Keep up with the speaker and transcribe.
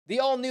The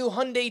all-new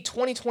Hyundai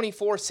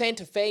 2024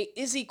 Santa Fe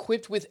is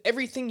equipped with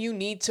everything you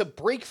need to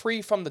break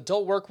free from the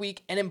dull work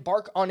week and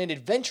embark on an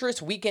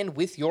adventurous weekend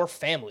with your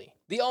family.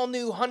 The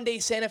all-new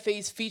Hyundai Santa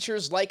Fe's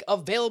features like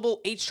available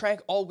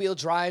H-Track all-wheel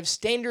drive,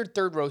 standard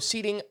third-row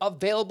seating,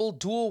 available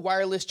dual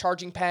wireless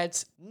charging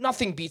pads.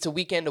 Nothing beats a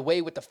weekend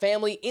away with the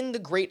family in the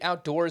great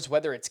outdoors,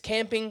 whether it's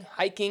camping,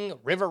 hiking,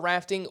 river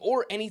rafting,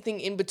 or anything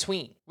in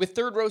between. With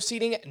third-row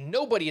seating,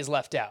 nobody is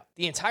left out.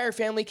 The entire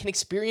family can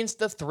experience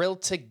the thrill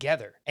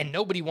together, and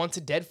nobody wants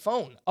a dead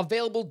phone.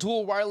 Available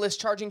dual wireless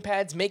charging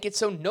pads make it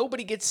so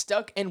nobody gets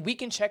stuck, and we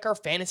can check our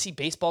fantasy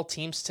baseball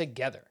teams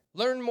together.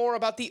 Learn more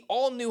about the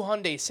all-new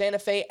Hyundai Santa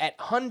Fe at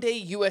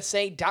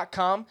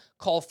HyundaiUSA.com.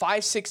 Call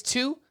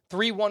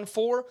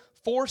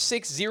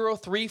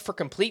 562-314-4603 for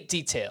complete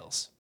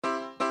details.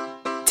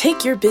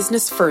 Take your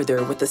business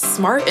further with the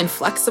smart and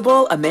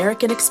flexible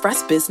American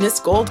Express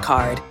Business Gold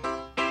Card.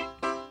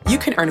 You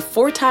can earn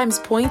 4 times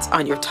points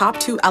on your top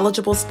 2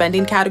 eligible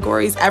spending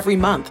categories every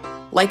month,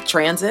 like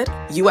transit,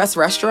 U.S.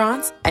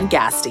 restaurants, and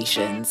gas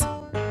stations.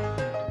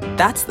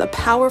 That's the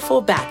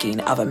powerful backing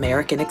of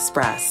American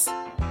Express.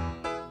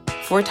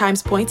 4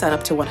 times points on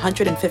up to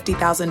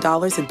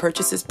 $150,000 in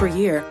purchases per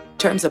year.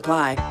 Terms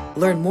apply.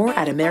 Learn more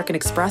at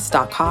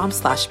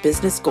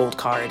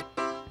americanexpress.com/businessgoldcard.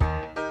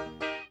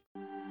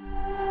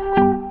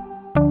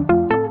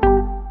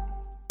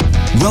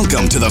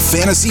 Welcome to the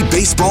Fantasy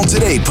Baseball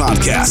Today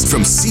podcast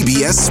from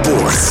CBS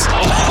Sports.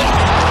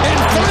 And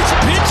first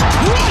pitch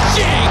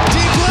crushing!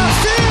 Deep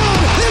left field!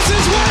 This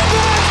is way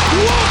back!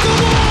 Walk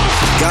 'em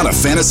off! Got a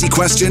fantasy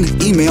question?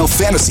 Email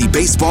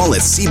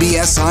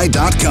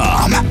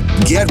fantasybaseball@cbsi.com.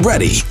 Get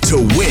ready to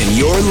win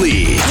your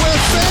league. Where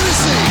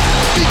fantasy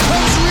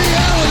becomes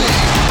reality.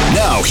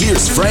 Now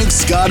here's Frank,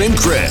 Scott, and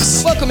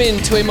Chris. Welcome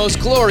into a most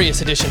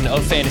glorious edition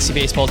of Fantasy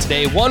Baseball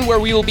Today, one where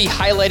we will be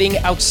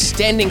highlighting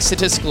outstanding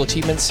statistical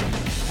achievements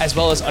as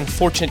well as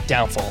unfortunate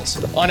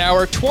downfalls on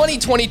our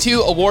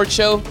 2022 award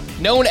show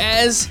known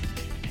as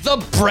the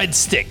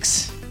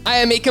Breadsticks. I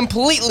am a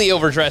completely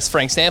overdressed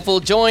Frank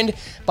Stanfield, joined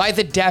by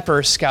the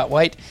dapper Scott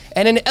White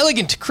and an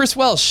elegant Chris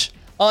Welsh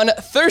on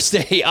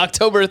Thursday,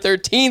 October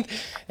 13th.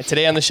 And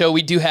today on the show,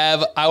 we do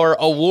have our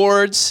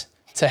awards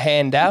to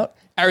hand out,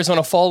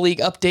 Arizona Fall League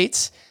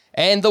updates,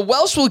 and the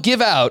Welsh will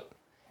give out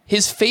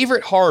his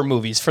favorite horror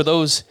movies for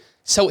those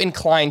so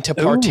inclined to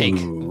partake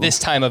this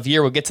time of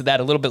year. We'll get to that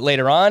a little bit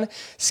later on.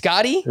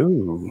 Scotty,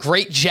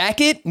 great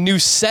jacket, new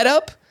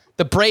setup.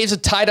 The Braves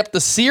have tied up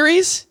the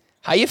series.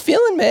 How you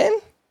feeling, man?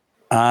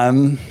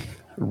 I'm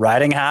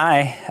riding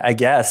high, I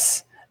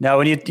guess. Now,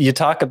 when you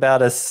talk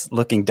about us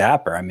looking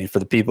dapper, I mean, for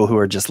the people who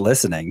are just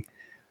listening,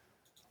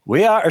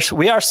 we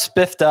are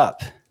spiffed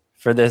up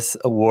for this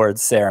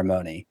awards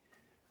ceremony.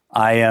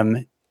 I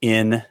am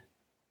in,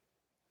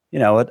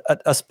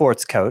 a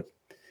sports coat.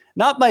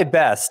 Not my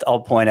best,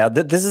 I'll point out.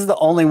 This is the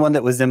only one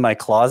that was in my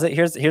closet.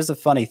 Here's a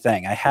funny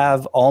thing. I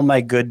have all my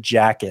good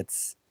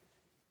jackets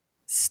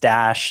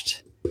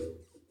stashed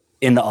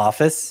in the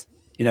office,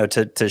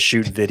 to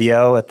shoot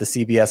video at the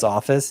CBS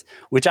office,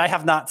 which I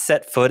have not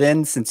set foot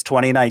in since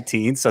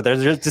 2019. So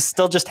they're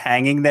just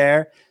hanging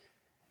there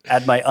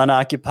at my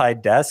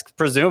unoccupied desk,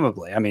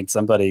 presumably. I mean,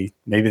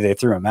 maybe they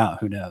threw them out.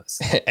 Who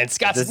knows? And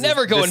Scott's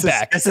never going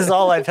back. This is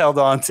all I've held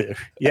on to.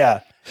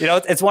 Yeah.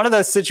 It's one of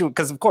those situations,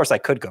 because of course I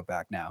could go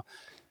back now.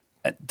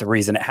 The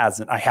reason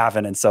I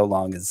haven't in so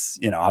long is,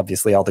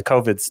 obviously all the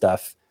COVID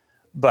stuff,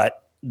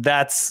 but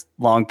that's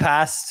long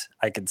past.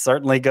 I could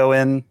certainly go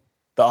in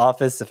the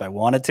office if I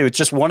wanted to. It's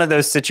just one of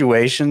those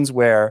situations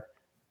where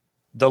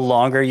the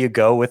longer you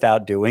go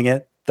without doing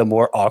it, the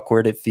more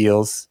awkward it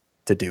feels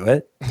to do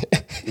it.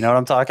 You know what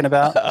I'm talking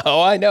about?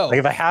 Oh, I know. Like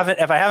if I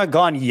haven't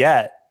gone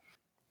yet,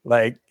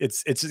 like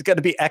it's just going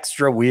to be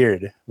extra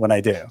weird when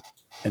I do.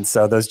 And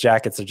so those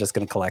jackets are just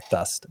going to collect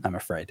dust, I'm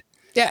afraid.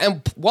 Yeah,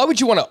 and why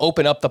would you want to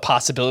open up the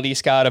possibility,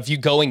 Scott, of you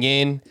going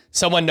in,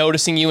 someone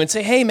noticing you and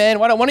say, "Hey, man,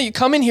 why don't you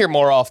come in here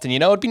more often?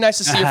 It'd be nice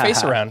to see your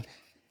face around."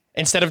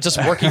 Instead of just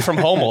working from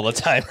home all the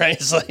time, right?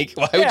 It's like,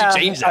 why would you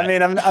change that? I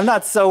mean, I'm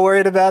not so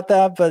worried about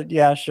that, but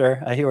yeah,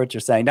 sure. I hear what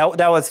you're saying. Now,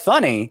 what's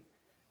funny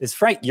is,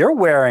 Frank, you're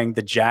wearing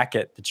the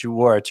jacket that you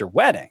wore at your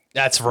wedding.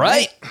 That's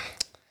right.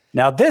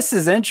 Now, this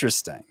is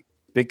interesting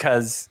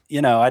because,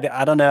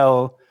 I don't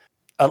know.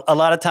 A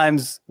lot of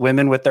times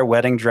women with their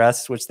wedding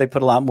dress, which they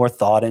put a lot more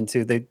thought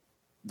into,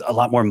 a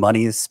lot more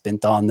money is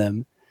spent on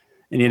them.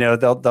 And,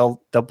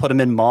 they'll put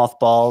them in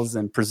mothballs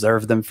and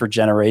preserve them for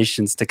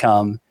generations to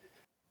come.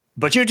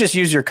 But you just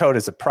use your coat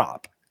as a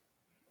prop.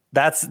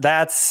 That's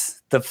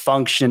the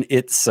function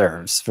it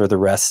serves for the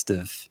rest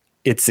of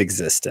its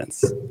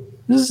existence.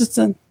 This is just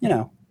kind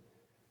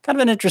of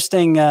an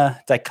interesting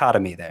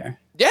dichotomy there.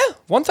 Yeah,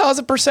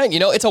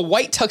 1,000%. It's a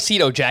white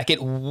tuxedo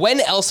jacket. When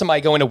else am I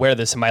going to wear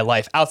this in my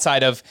life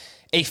outside of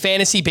a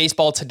Fantasy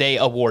Baseball Today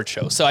award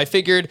show? So I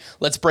figured,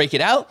 let's break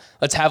it out.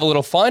 Let's have a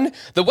little fun.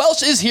 The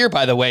Welsh is here,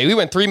 by the way. We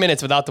went 3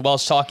 minutes without the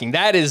Welsh talking.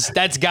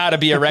 That's got to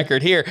be a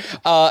record here.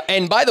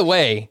 And by the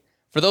way,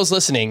 for those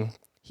listening,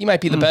 he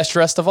might be the best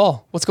dressed of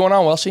all. What's going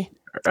on, Welshie?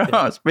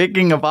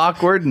 Speaking of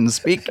awkward and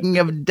speaking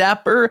of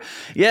dapper,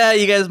 yeah,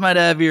 you guys might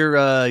have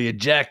your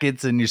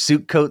jackets and your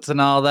suit coats and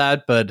all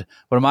that, but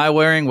what am I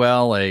wearing?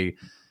 Well, a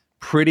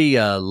pretty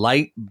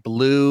light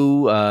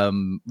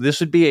blue. This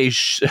would be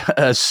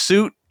a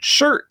suit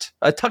shirt,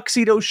 a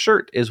tuxedo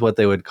shirt is what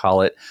they would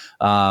call it.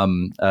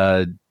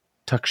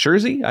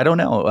 Tuxersey? I don't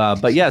know.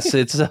 But yes,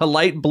 it's a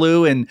light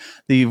blue in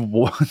the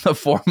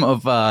form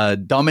of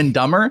Dumb and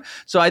Dumber.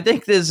 So I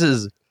think this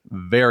is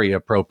very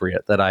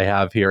appropriate that I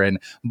have here. And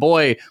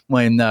boy,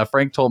 when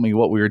Frank told me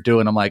what we were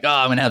doing, I'm like, oh,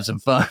 I'm going to have some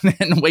fun.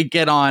 And we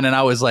get on. And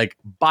I was like,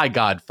 by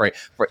God, Frank,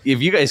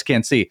 if you guys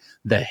can't see,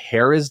 the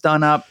hair is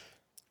done up,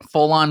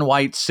 full on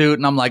white suit.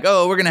 And I'm like,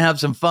 oh, we're going to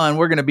have some fun.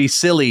 We're going to be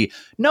silly.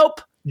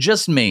 Nope.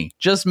 Just me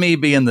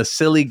being the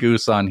silly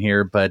goose on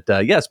here. But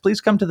yes, please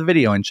come to the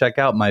video and check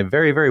out my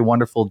very, very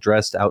wonderful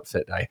dressed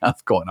outfit I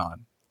have going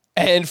on.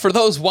 And for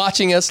those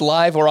watching us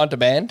live or on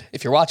demand,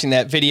 if you're watching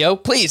that video,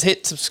 please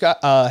hit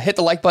the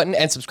like button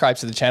and subscribe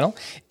to the channel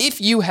if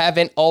you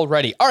haven't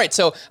already. All right,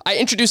 so I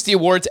introduced the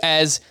awards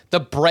as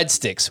the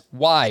breadsticks.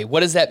 Why?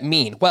 What does that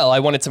mean? Well, I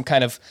wanted some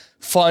kind of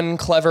fun,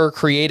 clever,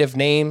 creative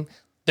name.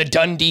 The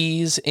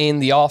Dundies in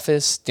The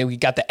Office. We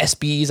got the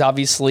SBs,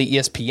 obviously,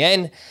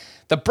 ESPN.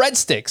 The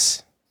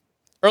breadsticks,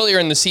 earlier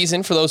in the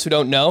season, for those who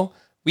don't know,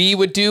 we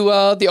would do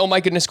the Oh My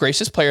Goodness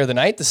Gracious Player of the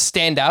Night, the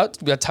standout.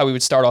 That's how we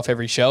would start off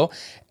every show.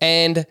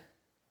 And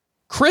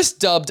Chris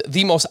dubbed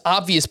the most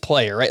obvious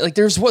player, right? Like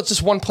there's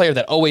just one player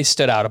that always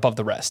stood out above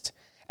the rest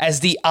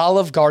as the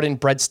Olive Garden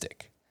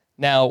breadstick.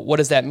 Now, what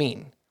does that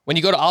mean? When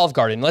you go to Olive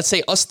Garden, let's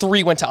say us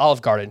three went to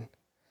Olive Garden,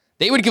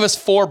 they would give us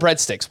 4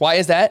 breadsticks. Why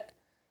is that?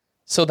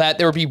 So that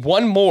there would be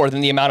one more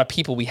than the amount of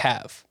people we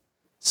have.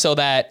 So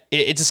that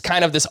it's just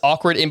kind of this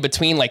awkward in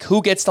between, like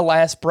who gets the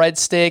last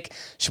breadstick?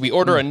 Should we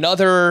order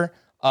another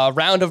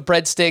round of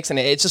breadsticks? And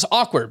it's just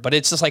awkward, but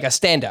it's just like a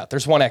standout.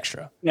 There's one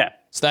extra. Yeah.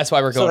 So that's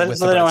why we're going with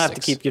the breadsticks. So they don't have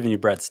to keep giving you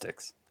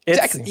breadsticks.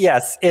 Exactly.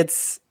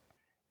 Yes,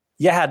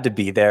 you had to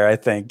be there, I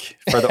think,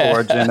 for the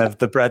origin of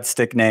the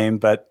breadstick name.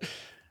 But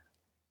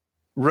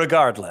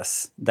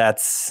regardless,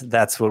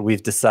 that's what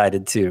we've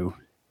decided to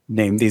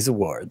name these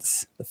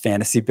awards. The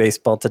Fantasy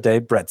Baseball Today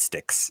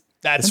breadsticks.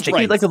 That's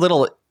right. Like a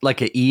little,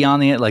 like an E on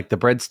the like the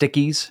bread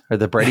stickies or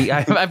the bready.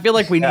 I feel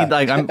like we need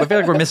I feel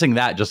like we're missing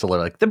that just a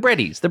little, like the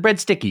breadies, the bread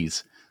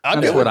stickies.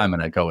 That's what I'm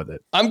going to go with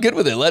it. I'm good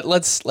with it.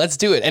 Let's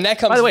do it. And that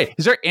comes. By the way,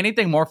 is there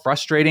anything more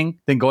frustrating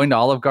than going to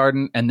Olive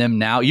Garden and them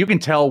now? You can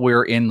tell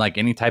we're in like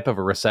any type of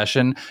a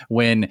recession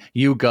when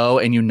you go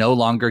and you no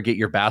longer get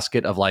your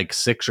basket of like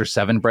 6 or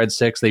 7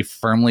 breadsticks. They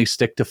firmly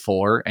stick to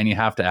 4, and you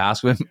have to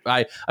ask them.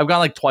 I've gone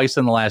like twice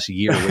in the last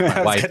year with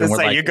my wife, and we're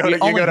like, you go to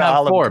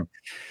Olive.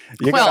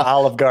 You go to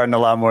Olive Garden a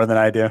lot more than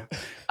I do.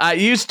 I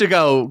used to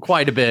go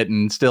quite a bit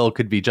and still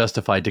could be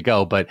justified to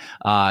go, but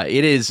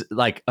it is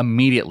like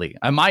immediately.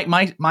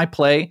 My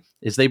play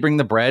is they bring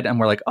the bread and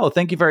we're like, oh,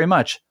 thank you very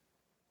much.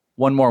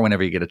 One more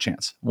whenever you get a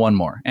chance. One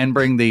more. And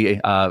bring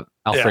the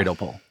Alfredo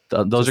pull.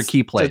 Those are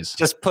key plays.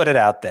 Just put it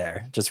out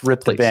there. Just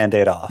rip the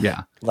Band-Aid off.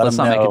 Yeah. Let's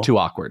not make it too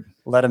awkward.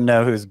 Let them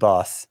know who's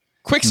boss.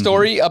 Quick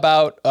story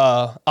about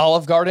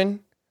Olive Garden.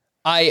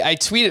 I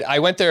tweeted, I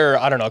went there,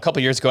 I don't know, a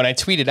couple years ago, and I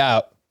tweeted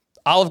out,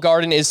 Olive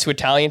Garden is to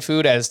Italian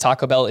food as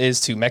Taco Bell is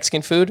to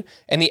Mexican food,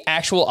 and the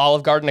actual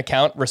Olive Garden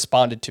account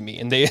responded to me,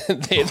 and they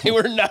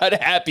were not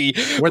happy.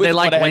 Were they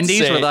like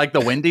Wendy's? Were they like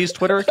the Wendy's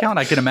Twitter account?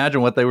 I can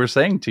imagine what they were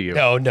saying to you.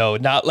 No,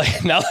 not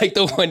like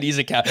the Wendy's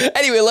account.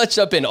 Anyway, let's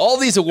jump in. All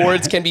these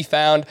awards can be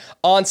found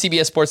on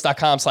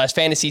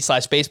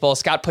cbssports.com/fantasy/baseball.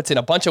 Scott puts in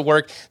a bunch of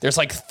work. There's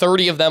like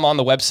 30 of them on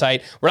the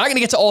website. We're not going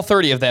to get to all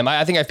 30 of them.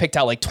 I think I've picked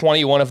out like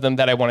 21 of them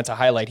that I wanted to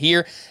highlight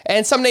here,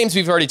 and some names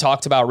we've already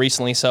talked about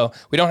recently, so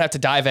we don't have to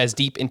dive as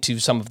deep into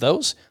some of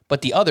those,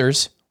 but the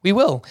others we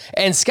will.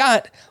 And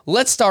Scott,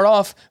 let's start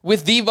off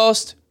with the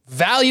most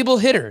valuable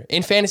hitter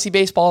in fantasy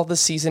baseball this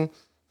season.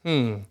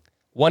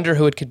 Wonder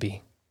who it could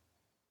be.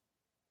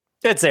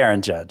 It's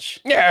Aaron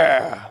Judge.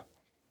 Yeah.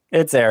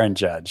 It's Aaron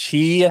Judge.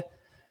 He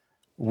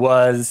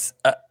was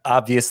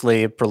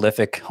obviously a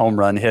prolific home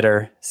run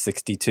hitter,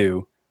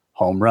 62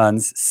 home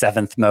runs,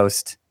 7th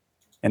most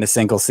in a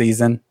single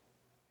season,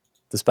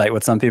 despite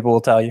what some people will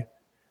tell you.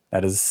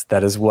 That is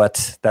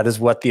what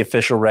the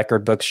official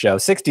record books show.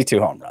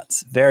 62 home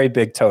runs, very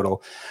big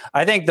total.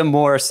 I think the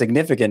more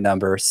significant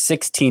number,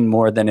 16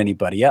 more than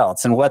anybody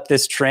else. And what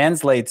this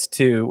translated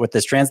to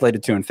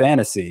in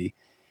fantasy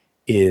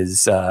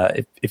is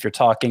if you're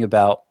talking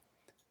about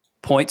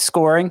point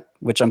scoring,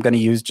 which I'm going to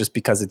use just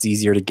because it's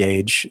easier to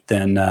gauge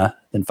than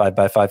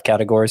 5x5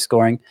 category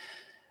scoring.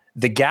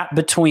 The gap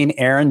between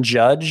Aaron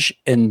Judge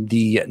and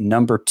the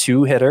number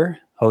 2 hitter,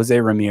 Jose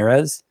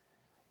Ramirez,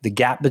 the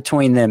gap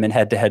between them in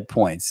head-to-head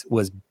points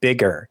was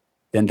bigger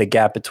than the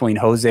gap between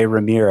Jose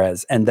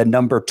Ramirez and the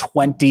number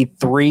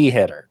 23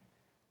 hitter,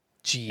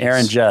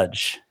 Aaron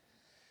Judge.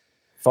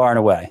 Far and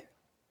away,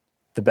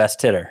 the best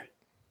hitter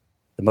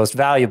the most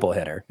valuable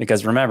hitter,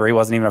 because remember, he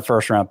wasn't even a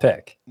first round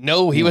pick.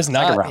 No, he was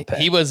not. Pick.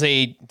 He was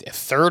a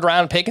third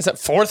round pick,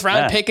 fourth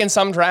round pick in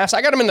some drafts.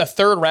 I got him in the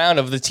third round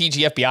of the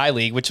TGFBI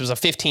league, which was a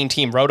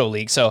 15-team roto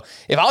league. So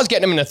if I was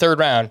getting him in the third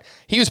round,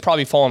 he was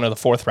probably falling to the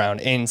fourth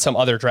round in some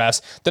other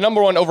drafts. The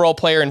number one overall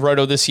player in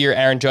roto this year,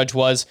 Aaron Judge,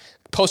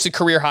 posted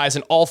career highs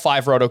in all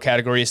 5 roto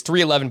categories,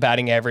 311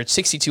 batting average,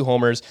 62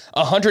 homers,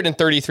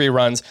 133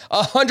 runs,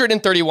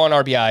 131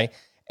 RBI,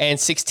 and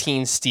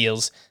 16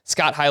 steals.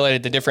 Scott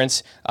highlighted the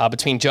difference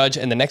between Judge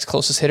and the next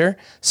closest hitter.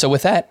 So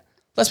with that,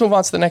 let's move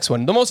on to the next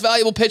one. The most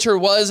valuable pitcher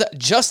was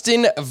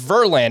Justin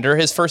Verlander,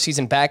 his first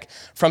season back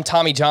from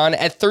Tommy John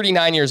at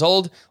 39 years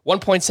old,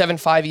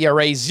 1.75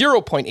 ERA,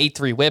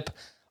 0.83 whip,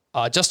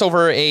 just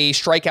over a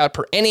strikeout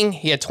per inning.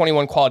 He had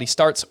 21 quality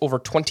starts over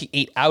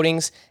 28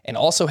 outings and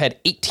also had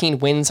 18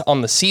 wins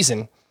on the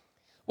season.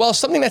 Well,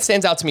 something that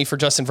stands out to me for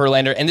Justin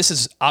Verlander, and this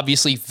is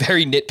obviously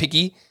very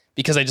nitpicky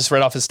because I just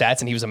read off his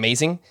stats and he was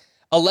amazing,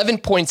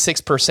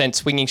 11.6%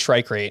 swinging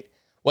strike rate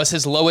was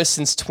his lowest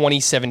since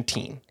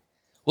 2017.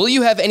 Will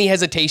you have any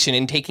hesitation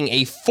in taking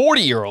a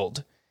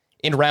 40-year-old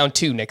in round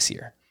 2 next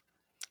year?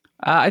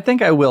 I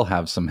think I will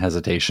have some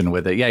hesitation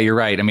with it. Yeah, you're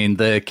right. I mean,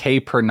 the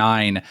K per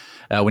 9,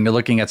 when you're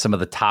looking at some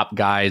of the top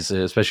guys,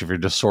 especially if you're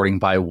just sorting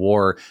by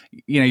WAR,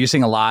 you're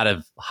seeing a lot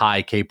of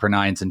high K per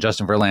 9s, and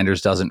Justin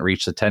Verlander's doesn't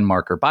reach the 10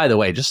 marker. By the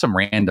way, just some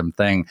random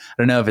thing. I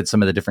don't know if it's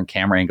some of the different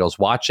camera angles.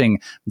 Watching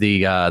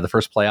the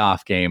first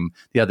playoff game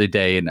the other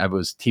day, and I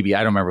was TV. I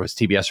don't remember if it was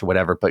TBS or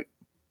whatever, but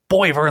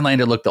boy,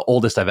 Verlander looked the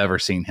oldest I've ever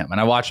seen him.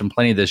 And I watched him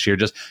plenty this year,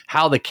 just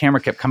how the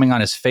camera kept coming on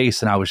his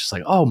face. And I was just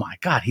like, oh my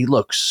God, he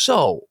looks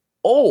so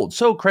old,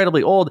 so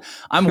incredibly old.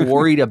 I'm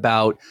worried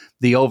about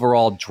the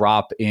overall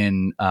drop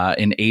in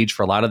age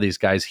for a lot of these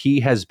guys.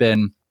 He's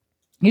been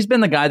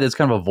the guy that's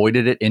kind of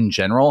avoided it in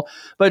general.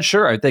 But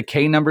sure, the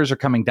K numbers are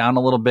coming down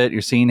a little bit.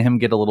 You're seeing him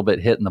get a little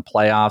bit hit in the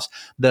playoffs.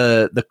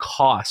 The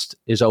cost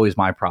is always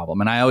my problem.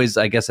 And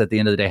I guess at the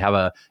end of the day, have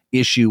a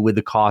issue with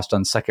the cost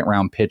on second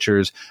round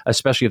pitchers,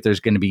 especially if there's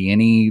going to be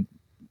any,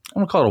 I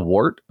don't call it a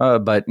wart,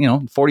 but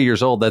 40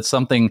 years old, that's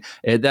something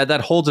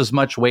that holds as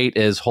much weight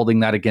as holding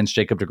that against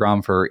Jacob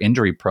deGrom for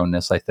injury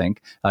proneness, I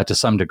think, to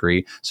some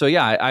degree. So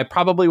yeah, I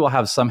probably will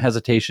have some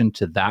hesitation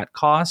to that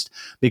cost,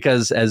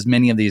 because as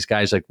many of these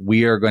guys, like,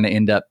 we are going to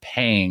end up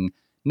paying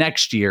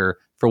next year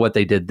for what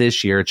they did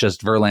this year. It's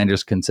just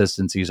Verlander's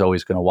consistency is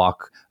always going to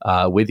walk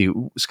with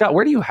you. Scott,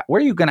 where are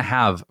you going to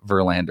have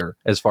Verlander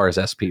as far as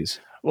SPs?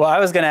 Well, I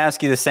was going to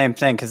ask you the same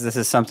thing, because this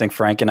is something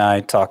Frank and I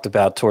talked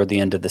about toward the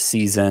end of the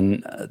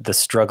season, the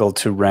struggle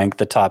to rank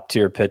the top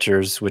tier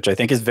pitchers, which I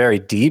think is very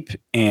deep,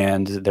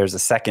 and there's a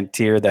second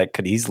tier that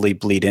could easily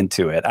bleed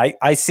into it.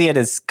 I see it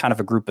as kind of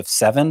a group of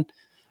 7,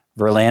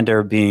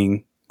 Verlander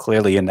being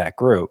clearly in that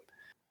group.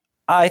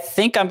 I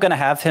think I'm going to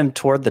have him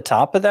toward the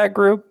top of that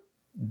group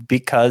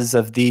because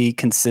of the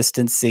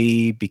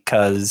consistency,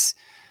 because,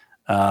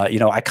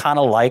 I kind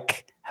of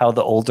like how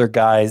the older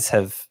guys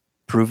have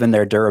proven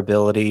their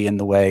durability in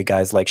the way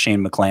guys like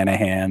Shane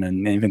McClanahan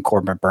and even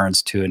Corbin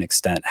Burns to an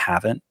extent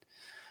haven't.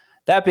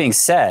 That being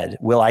said,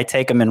 will I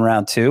take him in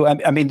round 2?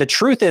 I mean, the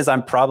truth is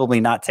I'm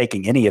probably not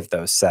taking any of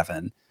those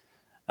 7,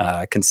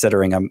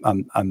 considering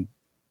I'm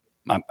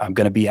going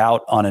to be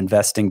out on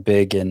investing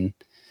big and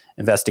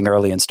investing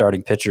early and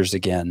starting pitchers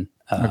again.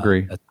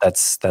 Agree.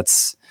 That's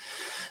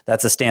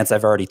a stance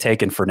I've already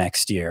taken for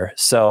next year.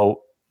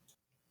 So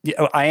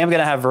I am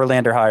going to have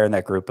Verlander higher in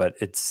that group, but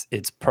it's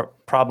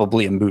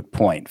probably a moot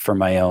point for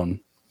my own,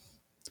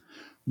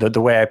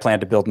 the way I plan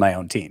to build my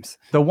own teams.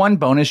 The one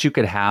bonus you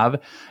could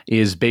have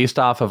is based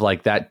off of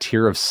like that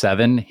tier of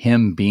 7,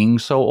 him being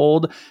so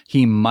old,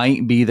 he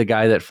might be the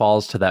guy that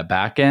falls to that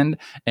back end,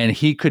 and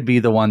he could be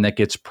the one that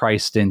gets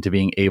priced into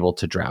being able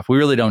to draft. We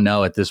really don't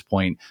know at this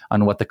point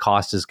on what the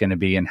cost is going to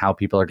be and how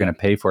people are going to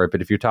pay for it.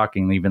 But if you're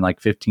talking even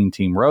like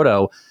 15-team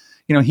roto,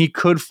 he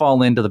could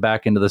fall into the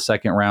back end of the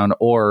second round,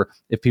 or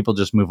if people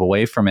just move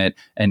away from it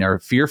and are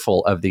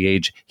fearful of the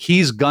age,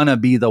 he's going to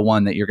be the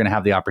one that you're going to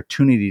have the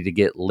opportunity to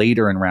get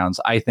later in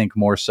rounds, I think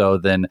more so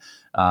than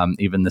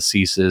even the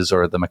Ceases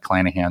or the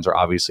McClanahans or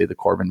obviously the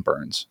Corbin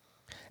Burns.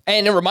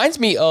 And it reminds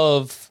me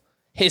of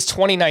his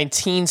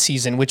 2019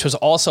 season, which was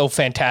also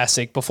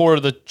fantastic before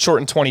the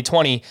shortened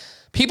 2020.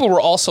 People were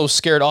also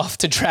scared off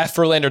to draft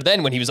Verlander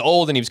then when he was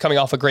old and he was coming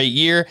off a great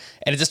year.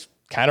 And it just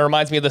kind of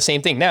reminds me of the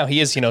same thing. Now he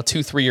is,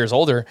 2-3 years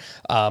older,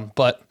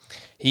 but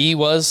he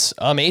was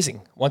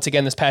amazing once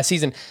again this past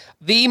season.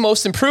 The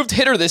most improved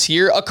hitter this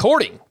year,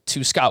 according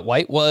to Scott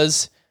White,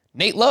 was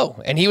Nate Lowe,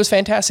 and he was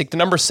fantastic. The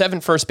number 7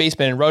 first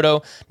baseman in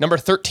roto, number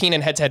 13 in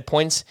head-to-head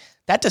points.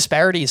 That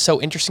disparity is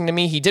so interesting to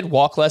me. He did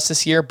walk less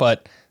this year,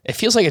 but it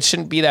feels like it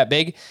shouldn't be that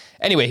big.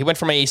 Anyway, he went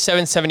from a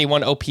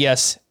 771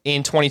 OPS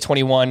in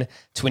 2021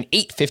 to an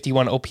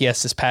 851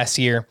 OPS this past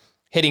year,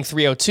 hitting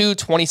 .302,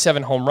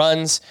 27 home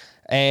runs.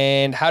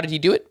 And how did he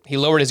do it? He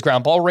lowered his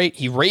ground ball rate.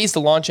 He raised the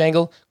launch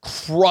angle,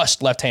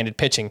 crushed left-handed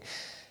pitching.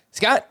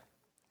 Scott,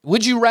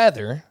 would you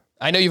rather,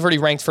 I know you've already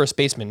ranked first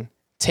baseman,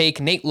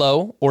 take Nate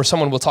Lowe, or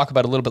someone we'll talk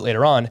about a little bit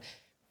later on,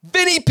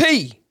 Vinny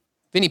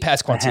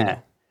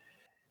Pasquantino?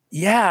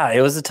 Yeah,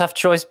 it was a tough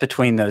choice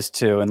between those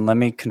two. And let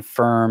me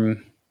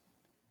confirm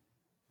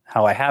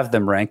how I have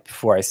them ranked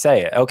before I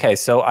say it. Okay,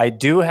 so I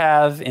do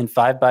have in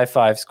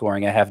 5x5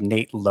 scoring, I have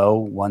Nate Lowe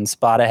one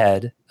spot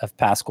ahead of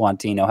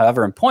Pasquantino.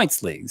 However, in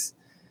points leagues,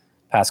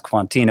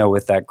 Pasquantino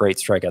with that great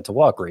strikeout to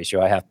walk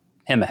ratio, I have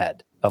him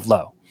ahead of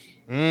Lowe.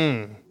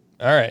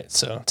 All right,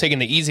 so taking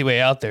the easy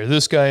way out there.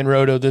 This guy in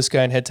Roto, this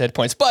guy in head-to-head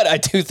points, but I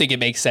do think it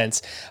makes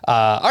sense.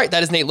 All right,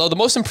 that is Nate Lowe. The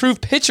most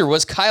improved pitcher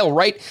was Kyle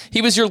Wright.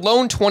 He was your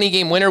lone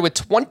 20-game winner with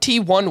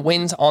 21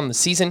 wins on the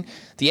season.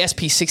 The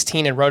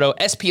SP16 in Roto,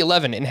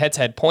 SP11 in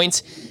head-to-head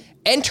points.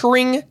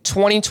 Entering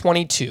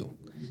 2022,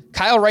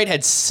 Kyle Wright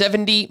had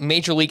 70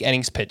 major league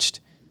innings pitched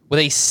with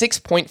a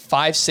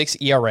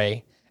 6.56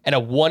 ERA and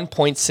a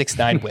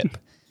 1.69 whip.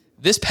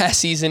 This past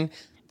season,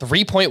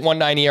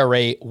 3.19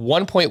 ERA,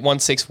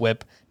 1.16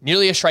 whip,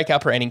 nearly a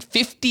strikeout per inning,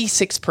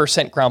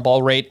 56% ground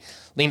ball rate,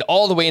 leaned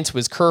all the way into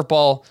his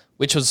curveball,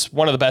 which was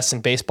one of the best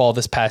in baseball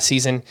this past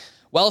season.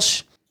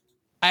 Welsh,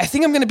 I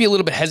think I'm going to be a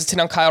little bit hesitant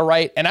on Kyle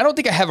Wright, and I don't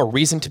think I have a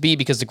reason to be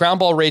because the ground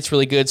ball rate's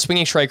really good,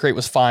 swinging strike rate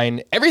was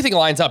fine, everything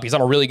lines up, he's on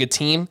a really good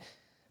team,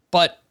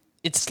 but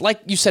it's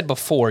like you said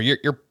before,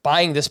 you're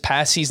buying this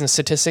past season's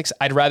statistics.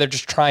 I'd rather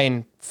just try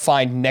and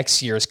find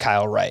next year's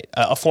Kyle Wright,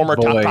 a former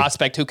top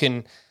prospect who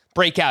can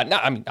break out.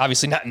 Not, I mean,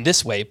 obviously not in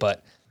this way,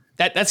 but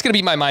that's going to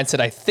be my mindset,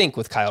 I think,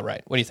 with Kyle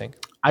Wright. What do you think?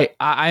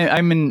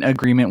 I'm in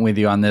agreement with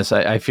you on this.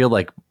 I feel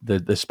like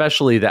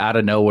especially the out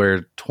of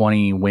nowhere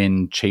 20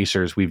 win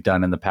chasers we've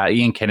done in the past.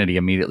 Ian Kennedy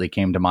immediately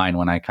came to mind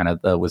when I kind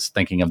of was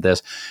thinking of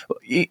this.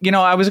 You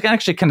know, I was going to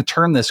actually kind of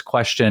turn this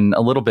question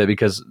a little bit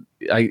because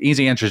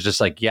easy answer is just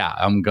like, yeah,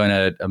 I'm going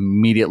to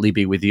immediately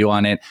be with you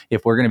on it.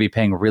 If we're going to be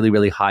paying really,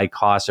 really high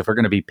costs, if we're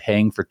going to be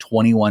paying for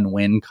 21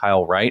 win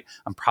Kyle Wright,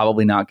 I'm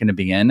probably not going to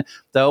be in.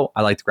 Though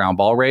I like the ground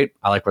ball rate.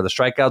 I like where the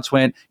strikeouts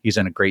went. He's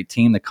in a great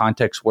team. The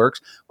context works.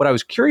 What I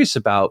was curious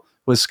about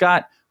was,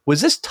 Scott,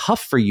 was this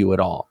tough for you at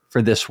all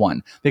for this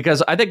one?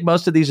 Because I think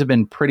most of these have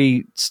been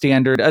pretty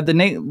standard. The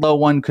Nate Lowe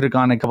one could have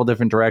gone a couple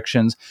different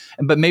directions,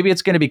 but maybe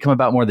it's going to become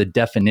about more the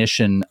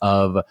definition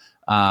of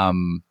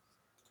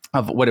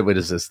what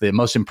is this? The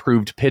most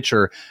improved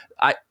pitcher.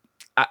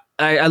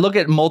 I look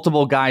at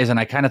multiple guys and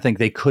I kind of think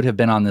they could have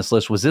been on this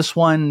list. Was this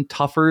one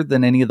tougher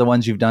than any of the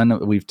ones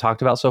we've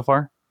talked about so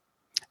far?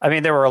 I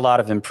mean, there were a lot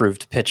of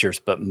improved pitchers,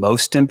 but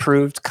most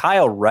improved,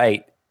 Kyle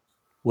Wright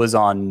was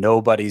on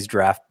nobody's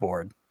draft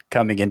board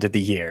coming into the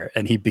year,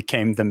 and he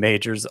became the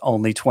major's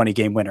only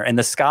 20-game winner. In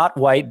the Scott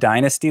White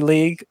Dynasty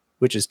League,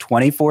 which is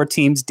 24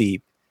 teams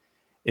deep,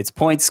 it's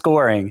point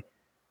scoring,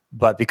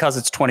 but because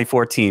it's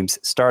 24 teams,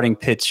 starting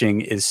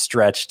pitching is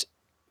stretched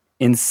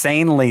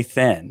insanely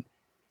thin.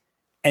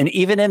 And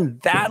even in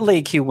that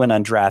league, he went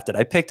undrafted.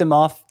 I picked him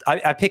off.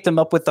 I picked him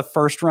up with the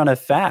first run of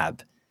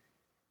Fab.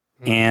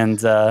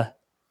 And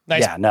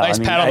nice pat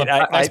on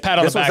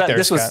the back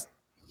there, Scott.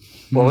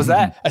 What was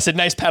that? I said,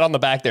 nice pat on the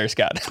back there,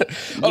 Scott.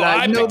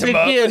 I no picked him big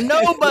up. deal.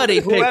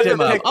 Nobody picked him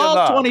up.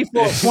 All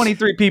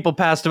 23 people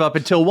passed him up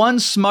until one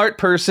smart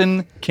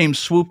person came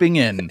swooping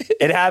in.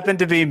 It happened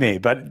to be me.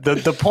 But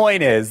the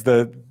point is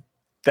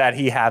that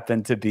he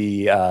happened to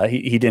be,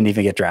 he didn't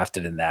even get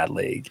drafted in that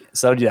league.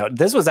 So,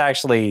 this was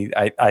actually,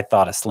 I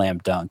thought, a slam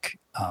dunk.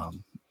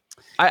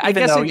 I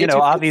guess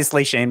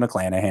obviously Shane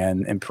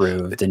McClanahan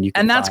improved,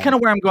 and that's kind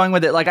of where I'm going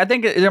with it. Like, I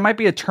think there might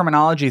be a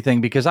terminology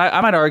thing because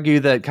I might argue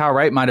that Kyle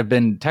Wright might have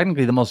been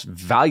technically the most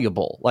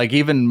valuable, like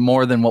even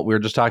more than what we were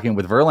just talking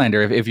with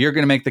Verlander. If you're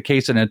going to make the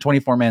case in a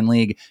 24-man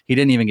league, he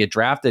didn't even get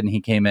drafted and he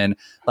came in,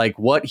 like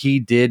what he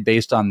did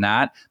based on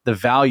that, the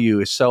value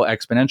is so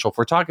exponential. If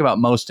we're talking about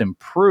most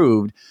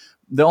improved,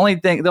 the only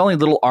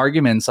little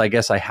arguments I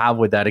guess I have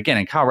with that, again,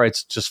 and Kyle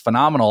Wright's just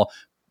phenomenal.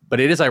 But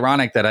it is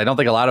ironic that I don't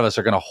think a lot of us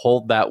are going to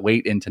hold that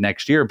weight into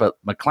next year.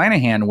 But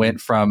McClanahan went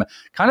from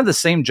kind of the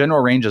same general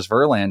range as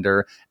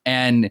Verlander.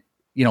 And,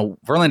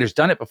 Verlander's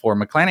done it before.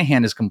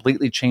 McClanahan has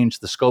completely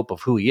changed the scope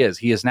of who he is.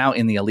 He is now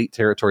in the elite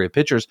territory of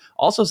pitchers.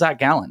 Also, Zach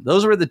Gallen.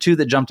 Those were the two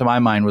that jumped to my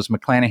mind, was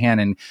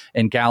McClanahan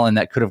and Gallen,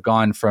 that could have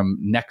gone from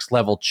next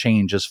level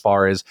change as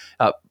far as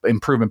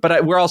improvement.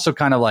 But we're also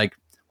kind of like,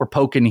 we're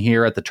poking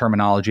here at the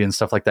terminology and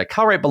stuff like that.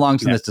 Kyle Wright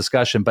belongs in this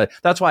discussion, but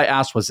that's why I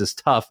asked, was this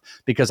tough?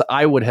 Because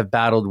I would have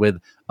battled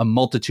with a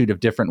multitude of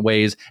different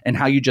ways. And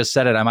how you just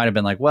said it, I might have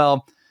been like,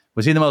 well,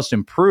 was he the most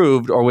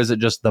improved or was it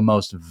just the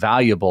most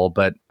valuable?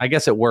 But I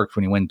guess it worked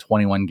when you win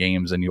 21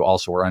 games and you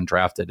also were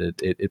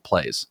undrafted. It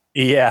plays.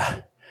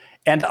 Yeah.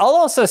 And I'll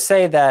also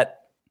say that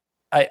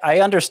I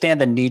understand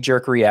the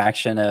knee-jerk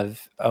reaction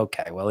of,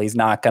 okay, well, he's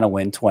not going to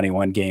win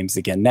 21 games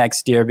again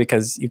next year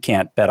because you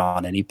can't bet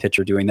on any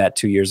pitcher doing that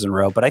 2 years in a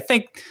row. But I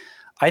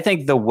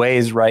think the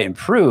ways Wright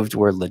improved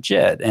were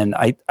legit, and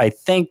I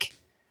think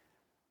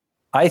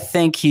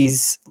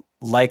he's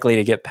likely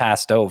to get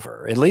passed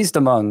over, at least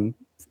among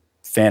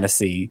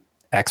fantasy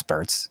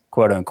experts,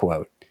 quote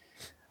unquote.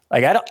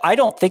 Like I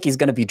don't think he's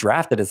going to be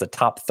drafted as a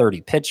top 30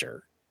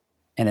 pitcher,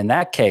 and in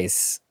that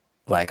case,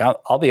 like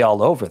I'll be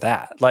all over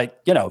that. Like,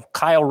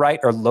 Kyle Wright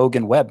or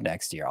Logan Webb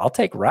next year. I'll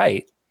take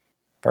Wright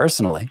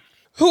personally.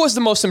 Who was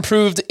the most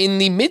improved in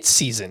the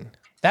midseason?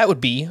 That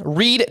would be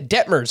Reed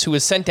Detmers, who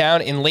was sent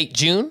down in late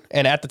June.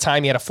 And at the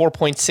time, he had a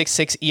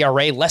 4.66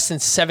 ERA, less than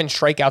 7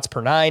 strikeouts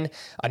per 9,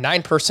 a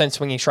 9%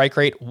 swinging strike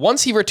rate.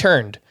 Once he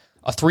returned,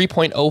 a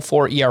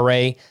 3.04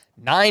 ERA,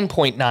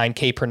 9.9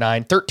 K per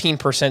 9,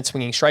 13%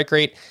 swinging strike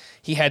rate.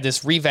 He had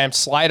this revamped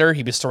slider.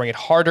 He was throwing it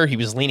harder. He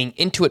was leaning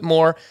into it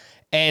more.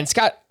 And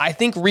Scott, I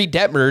think Reed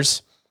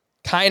Detmers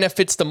kind of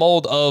fits the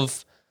mold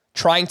of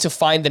trying to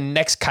find the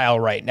next Kyle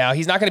Wright. Now,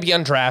 he's not going to be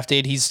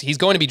undrafted. He's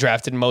going to be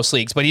drafted in most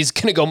leagues, but he's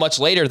going to go much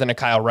later than a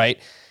Kyle Wright.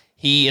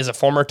 He is a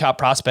former top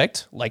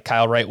prospect, like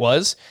Kyle Wright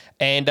was,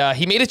 and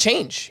he made a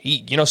change.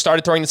 He,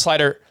 started throwing the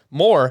slider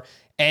more,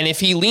 and if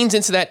he leans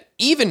into that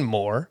even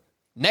more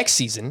next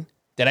season,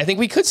 then I think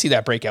we could see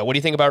that breakout. What do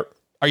you think about?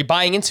 Are you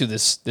buying into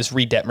this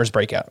Reed Detmers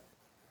breakout?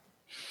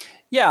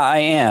 Yeah, I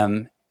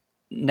am.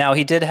 Now,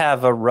 he did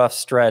have a rough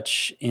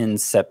stretch in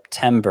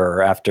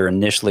September after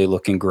initially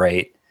looking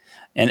great.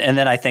 And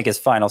then I think his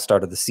final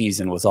start of the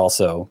season was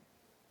also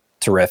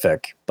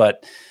terrific.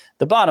 But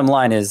the bottom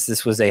line is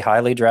this was a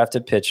highly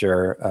drafted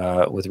pitcher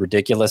with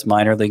ridiculous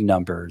minor league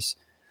numbers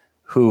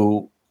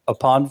who,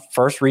 upon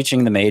first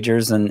reaching the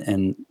majors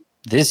and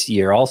this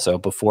year also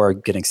before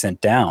getting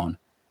sent down,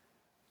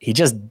 he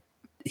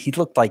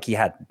looked like he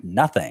had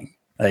nothing.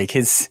 Like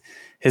his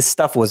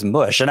stuff was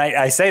mush. And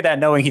I say that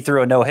knowing he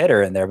threw a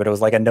no-hitter in there, but it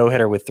was like a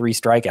no-hitter with 3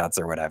 strikeouts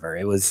or whatever.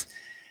 It was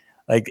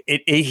like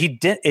it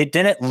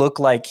didn't look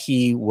like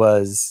he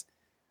was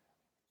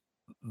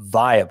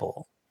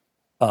viable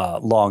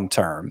long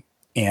term.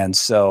 And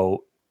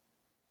so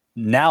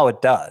now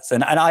it does.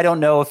 And I don't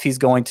know if he's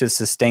going to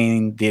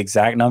sustain the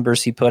exact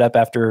numbers he put up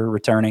after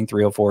returning,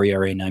 3.04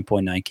 ERA,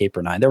 9.9 K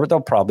per 9. There'll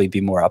probably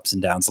be more ups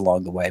and downs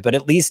along the way, but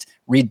at least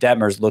Reed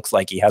Detmers looks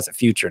like he has a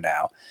future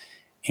now.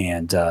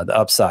 And the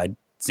upside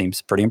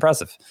seems pretty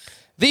impressive.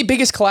 The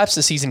biggest collapse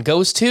this season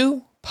goes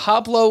to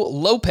Pablo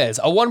Lopez,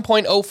 a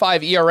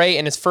 1.05 ERA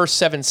in his first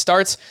 7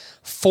 starts,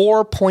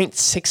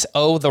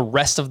 4.60 the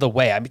rest of the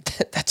way. I mean,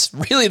 that's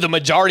really the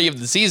majority of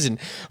the season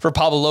for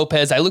Pablo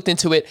Lopez. I looked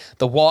into it.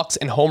 The walks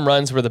and home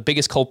runs were the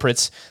biggest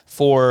culprits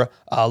for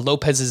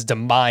Lopez's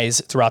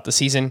demise throughout the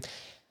season.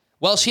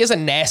 Well, she has a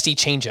nasty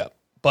changeup,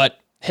 but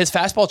his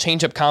fastball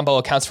changeup combo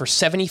accounts for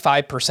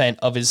 75%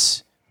 of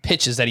his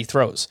pitches that he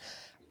throws.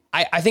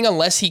 I think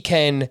unless he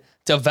can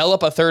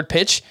develop a third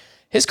pitch,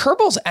 his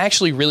curveball's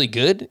actually really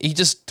good. He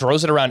just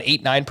throws it around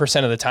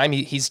 8-9% of the time.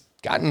 He's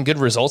gotten good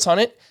results on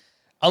it.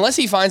 Unless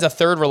he finds a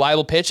third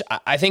reliable pitch,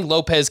 I think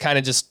Lopez kind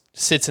of just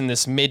sits in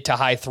this mid to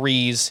high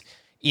 3s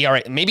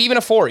ERA, maybe even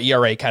a 4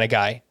 ERA kind of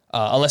guy,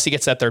 unless he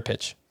gets that third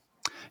pitch.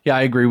 Yeah,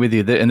 I agree with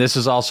you. And this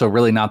is also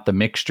really not the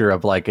mixture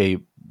of like a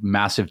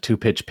massive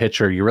 2-pitch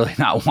pitcher. You're really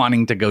not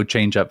wanting to go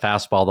change up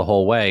fastball the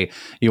whole way.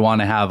 You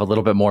want to have a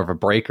little bit more of a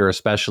breaker,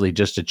 especially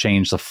just to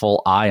change the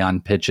full eye on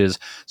pitches.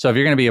 So if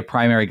you're going to be a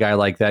primary guy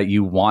like that,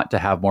 you want to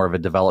have more of a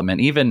development,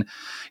 even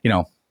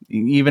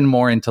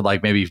more into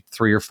like maybe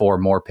 3 or 4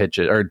 more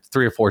pitches or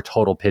 3 or 4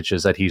 total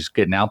pitches that he's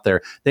getting out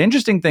there. The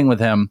interesting thing with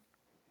him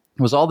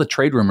was all the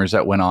trade rumors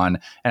that went on.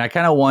 And I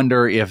kind of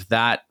wonder if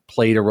that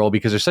played a role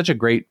because they're such a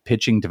great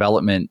pitching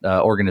development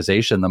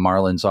organization, the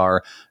Marlins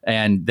are,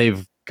 and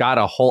they've got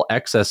a whole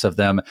excess of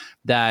them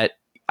that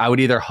I would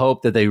either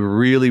hope that they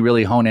really,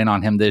 really hone in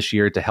on him this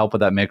year to help with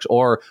that mix,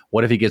 or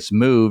what if he gets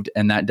moved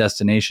and that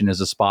destination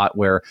is a spot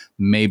where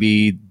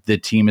maybe the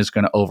team is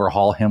going to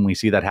overhaul him. We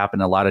see that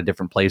happen in a lot of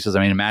different places. I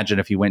mean, imagine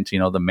if he went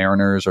to, the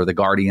Mariners or the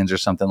Guardians or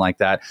something like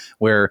that,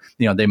 where,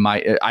 they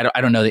might,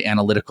 I don't know the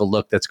analytical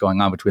look that's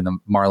going on between the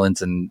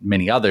Marlins and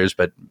many others,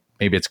 but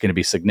maybe it's going to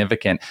be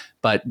significant.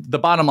 But the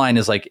bottom line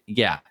is like,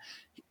 yeah,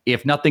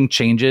 if nothing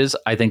changes,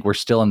 I think we're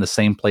still in the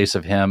same place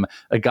of him,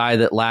 a guy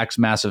that lacks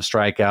massive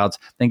strikeouts.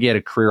 I think he had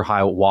a career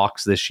high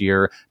walks this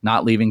year,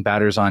 not leaving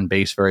batters on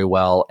base very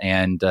well,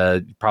 and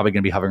probably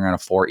going to be hovering around a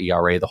 4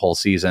 ERA the whole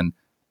season.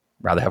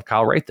 Rather have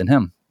Kyle Wright than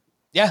him.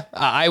 Yeah,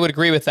 I would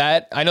agree with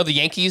that. I know the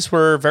Yankees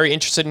were very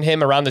interested in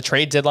him around the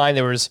trade deadline.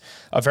 There was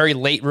a very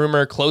late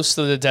rumor close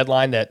to the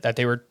deadline that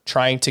they were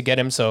trying to get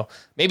him. So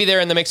maybe they're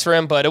in the mix for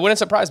him, but it wouldn't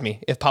surprise me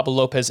if Pablo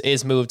Lopez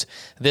is moved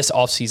this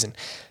offseason.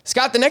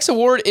 Scott, the next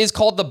award is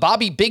called the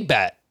Bobby Big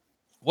Bat.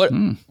 What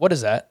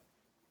is that?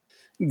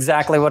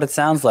 Exactly what it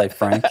sounds like,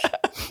 Frank.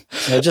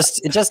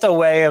 Just a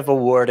way of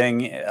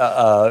awarding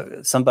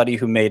somebody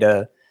who made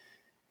a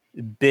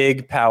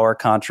big power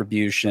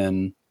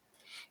contribution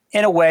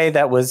in a way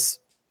that was,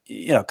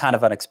 kind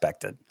of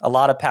unexpected. A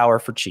lot of power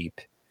for cheap.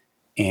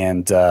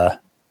 And, Who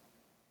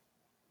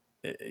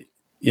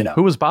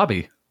was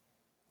Bobby?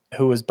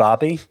 Who was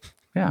Bobby?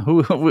 Yeah,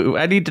 who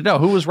I need to know.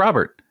 Who was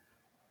Robert?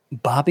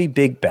 Bobby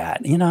Big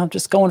Bat. I'm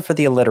just going for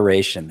the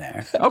alliteration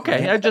there.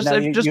 Okay, I just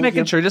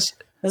making sure. This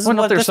is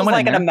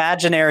like an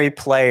imaginary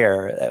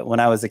player when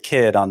I was a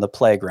kid on the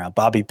playground.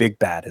 Bobby Big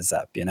Bat is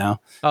up,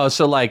 Oh,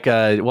 so like,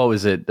 what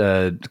was it?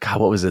 What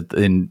was it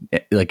in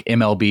like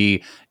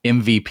MLB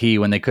MVP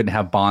when they couldn't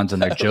have Bonds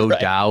and their Joe right.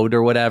 Dowd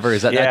or whatever?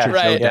 Is that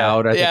right. Joe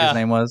Dowd? I think his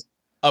name was.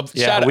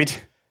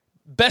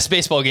 Best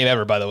baseball game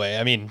ever, by the way.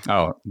 I mean,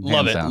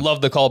 love it. Down. Love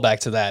the callback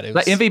to that. It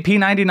was MVP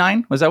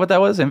 99. Was that what that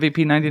was?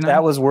 MVP 99.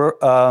 That was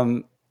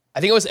I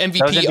think it was MVP,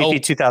 That was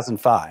MVP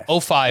 2005.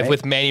 05 right?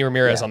 with Manny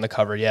Ramirez Yeah. on the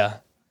cover. Yeah.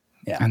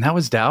 And that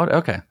was Dowd?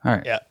 Okay. All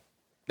right. Yeah.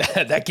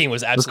 That game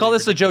was absolutely Let's call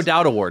this the Joe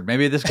Dowd Award.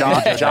 Maybe this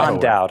John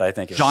Dowd, I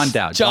think. John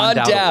Dowd. John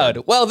Dowd.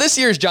 Award. Well, this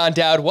year's John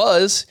Dowd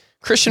was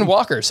Christian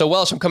Walker. So,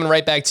 Welsh, I'm coming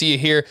right back to you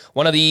here.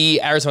 One of the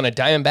Arizona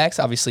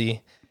Diamondbacks.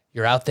 Obviously,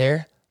 you're out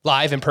there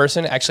live in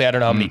person. Actually, I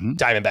don't know how many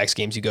Diamondbacks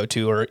games you go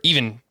to, or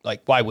even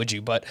like, why would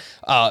you? But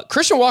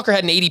Christian Walker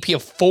had an ADP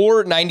of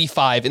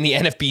 495 in the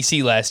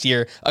NFBC last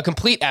year, a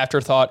complete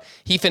afterthought.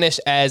 He finished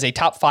as a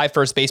top 5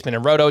 first baseman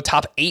in Roto,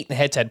 top 8 in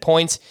head-to-head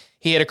points.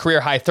 He had a career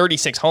high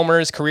 36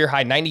 homers, career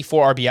high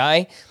 94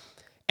 RBI,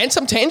 and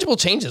some tangible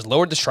changes.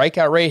 Lowered the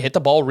strikeout rate, hit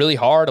the ball really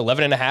hard,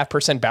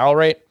 11.5% barrel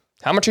rate.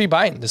 How much are you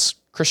buying this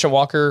Christian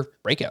Walker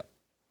breakout?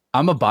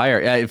 I'm a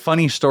buyer.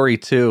 Funny story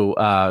too.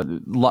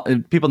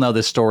 People know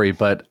this story,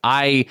 but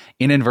I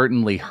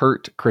inadvertently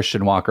hurt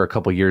Christian Walker a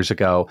couple years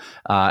ago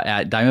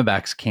at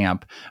Diamondbacks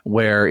camp,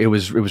 where it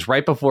was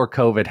right before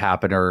COVID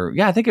happened,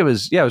 it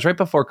was right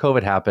before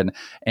COVID happened,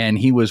 and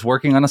he was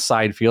working on a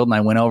side field, and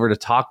I went over to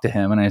talk to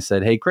him, and I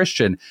said, "Hey,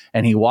 Christian,"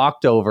 and he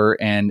walked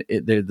over, and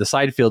the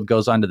side field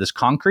goes onto this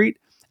concrete,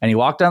 and he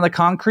walked on the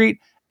concrete,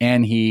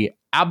 and he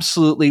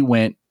absolutely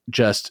went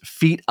just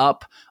feet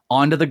up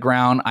onto the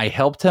ground. I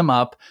helped him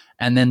up.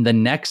 And then the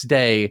next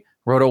day,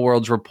 Roto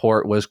World's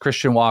report was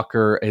Christian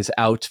Walker is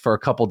out for a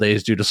couple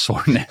days due to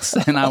soreness.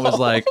 And I was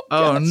like,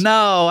 oh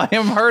no, I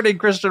am hurting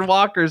Christian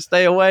Walker.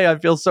 Stay away. I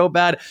feel so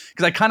bad.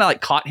 Because I kind of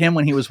like caught him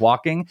when he was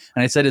walking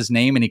and I said his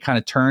name and he kind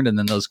of turned and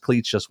then those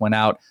cleats just went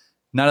out.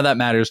 None of that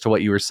matters to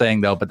what you were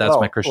saying though, but that's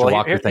my Christian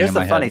Walker thing in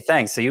my head. Here's the funny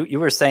thing. So you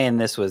were saying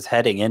this was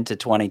heading into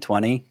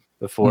 2020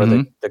 before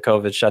the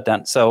COVID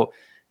shutdown. So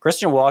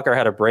Christian Walker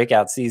had a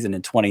breakout season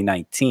in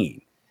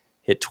 2019,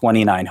 hit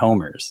 29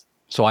 homers.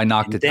 So I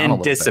knocked it down a little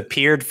bit. Then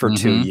disappeared for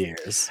 2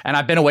 years. And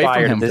I've been away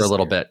from him for a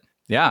little bit.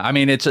 Yeah, I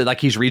mean, it's like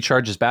he's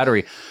recharged his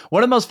battery.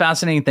 One of the most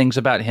fascinating things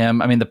about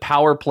him, I mean, the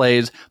power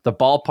plays, the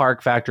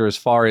ballpark factor as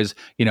far as,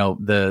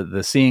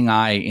 the seeing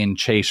eye in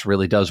Chase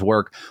really does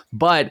work.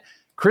 But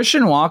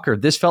Christian Walker,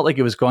 this felt like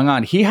it was going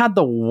on. He had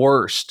the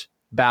worst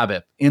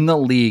BABIP in the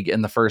league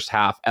in the first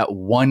half at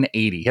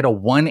 180. He had a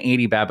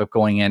 180 BABIP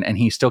going in, and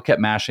he still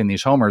kept mashing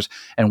these homers.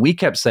 And we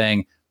kept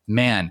saying,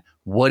 man,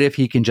 what if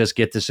he can just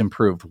get this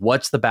improved?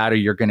 What's the batter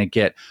you're going to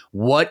get?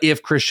 What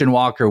if Christian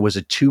Walker was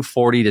a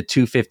 240 to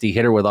 250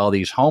 hitter with all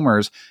these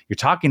homers? You're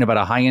talking about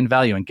a high-end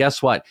value. And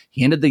guess what?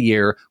 He ended the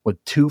year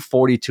with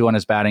 242 on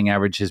his batting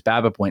average. His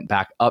BABIP went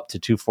back up to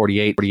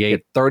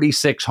 248,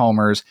 36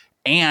 homers,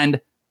 and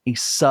a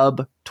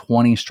sub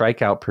 20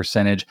 strikeout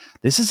percentage.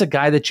 This is a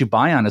guy that you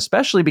buy on,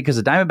 especially because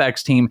the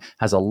Diamondbacks team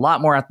has a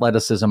lot more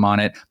athleticism on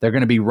it. They're going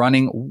to be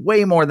running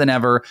way more than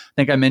ever. I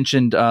think I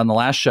mentioned on the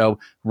last show,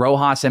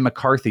 Rojas and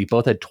McCarthy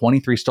both had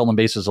 23 stolen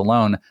bases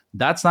alone.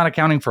 That's not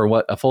accounting for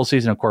what a full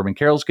season of Corbin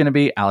Carroll is going to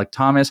be. Alek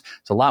Thomas.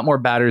 It's a lot more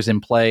batters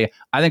in play.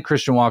 I think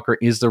Christian Walker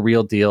is the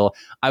real deal.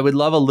 I would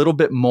love a little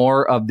bit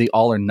more of the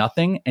all or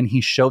nothing, and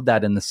he showed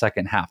that in the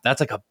second half.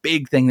 That's like a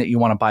big thing that you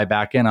want to buy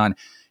back in on.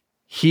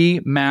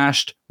 He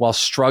mashed while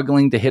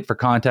struggling to hit for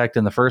contact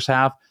in the first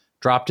half,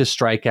 dropped his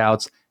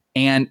strikeouts,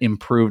 and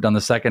improved on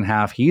the second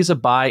half. He's a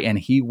buy, and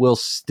he will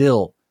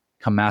still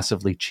come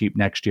massively cheap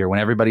next year when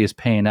everybody is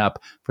paying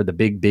up for the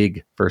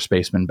big first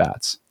baseman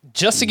bats.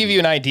 Just to give you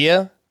an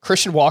idea,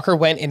 Christian Walker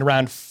went in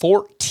round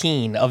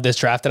 14 of this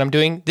draft that I'm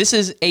doing. This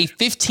is a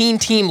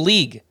 15-team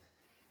league.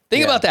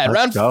 Think about that.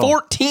 Round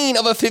 14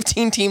 of a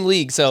 15-team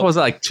league. So what was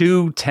it, like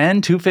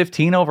 210,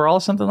 215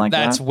 overall, something like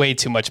that? That's way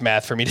too much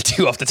math for me to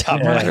do off the top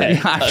of my head.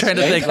 Yeah, I'm trying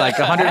to think like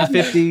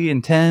 150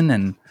 and 10.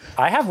 And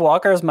I have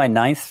Walker as my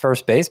 9th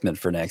first baseman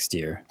for next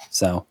year.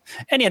 So,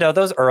 and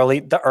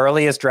the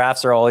earliest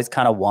drafts are always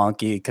kind of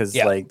wonky because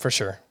for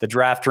sure. The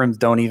draft rooms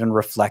don't even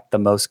reflect the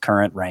most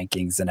current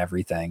rankings and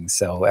everything.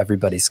 So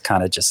everybody's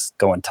kind of just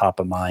going top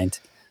of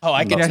mind. Oh,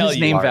 I can tell his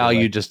you. name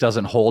value just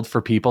doesn't hold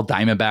for people.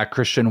 Diamondback,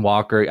 Christian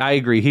Walker. I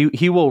agree.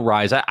 He will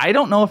rise. I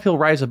don't know if he'll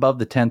rise above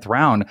the 10th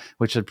round,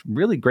 which is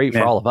really great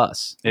for all of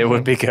us. It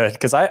would be good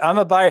because I'm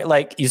a buyer.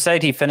 Like you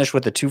said, he finished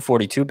with a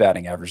 242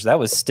 batting average. That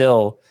was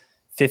still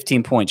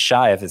 15 points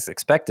shy of his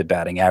expected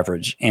batting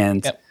average.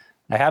 And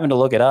I happened to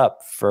look it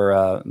up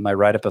for my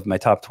write-up of my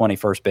top 20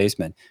 first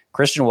baseman.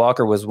 Christian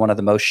Walker was one of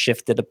the most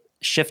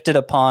shifted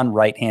upon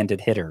right-handed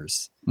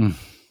hitters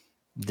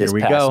this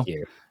past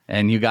year.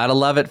 And you got to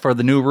love it for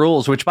the new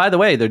rules, which, by the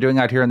way, they're doing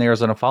out here in the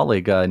Arizona Fall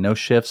League. No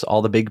shifts,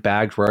 all the big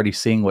bags. We're already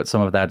seeing what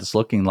some of that is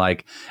looking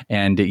like.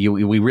 And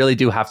we really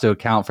do have to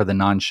account for the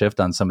non-shift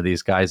on some of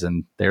these guys.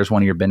 And there's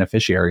one of your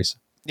beneficiaries.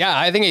 Yeah,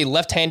 I think a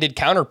left-handed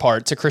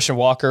counterpart to Christian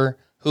Walker,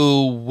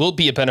 who will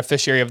be a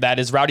beneficiary of that,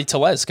 is Rowdy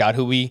Tellez, Scott,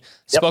 who we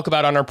spoke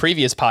about on our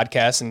previous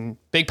podcast, and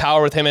big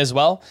power with him as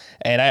well.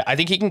 And I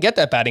think he can get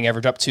that batting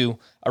average up to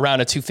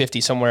around a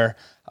 250, somewhere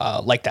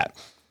like that.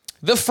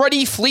 The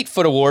Freddie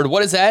Fleetfoot Award,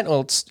 what is that?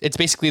 Well, it's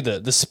basically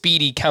the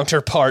speedy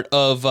counterpart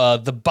of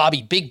the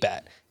Bobby Big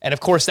Bat. And of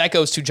course, that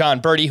goes to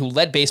Jon Berti, who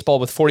led baseball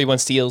with 41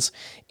 steals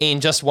in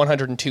just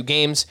 102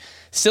 games.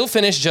 Still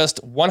finished just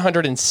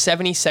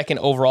 172nd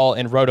overall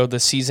in Roto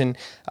this season.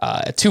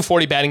 A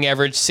 240 batting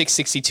average,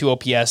 662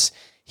 OPS.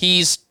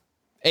 He's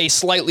a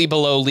slightly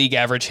below league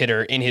average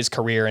hitter in his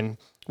career. And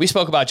we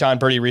spoke about Jon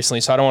Berti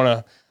recently, so I don't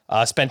want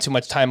to spend too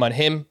much time on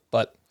him.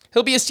 But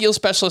he'll be a steal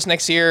specialist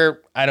next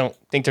year. I don't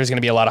think there's going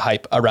to be a lot of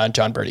hype around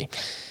Jon Berti.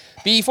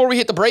 Before we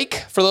hit the break,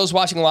 for those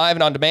watching live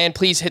and on demand,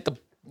 please hit the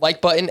like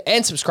button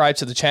and subscribe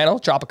to the channel.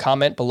 Drop a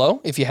comment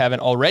below if you haven't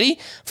already.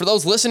 For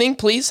those listening,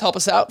 please help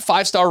us out.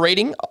 5-star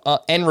rating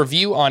and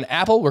review on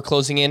Apple. We're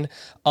closing in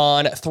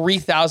on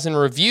 3,000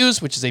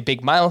 reviews, which is a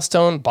big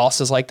milestone.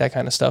 Bosses like that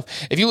kind of stuff.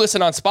 If you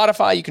listen on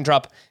Spotify, you can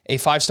drop a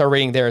 5-star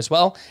rating there as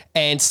well.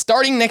 And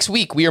starting next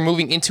week, we are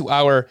moving into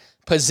our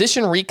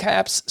position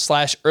recaps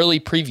 / early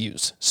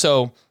previews.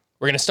 So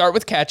we're going to start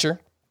with catcher.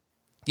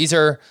 These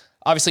are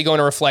obviously going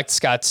to reflect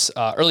Scott's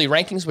early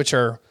rankings, which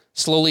are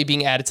slowly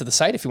being added to the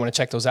site if you want to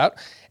check those out.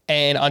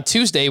 And on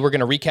Tuesday, we're going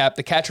to recap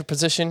the catcher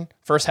position,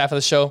 first half of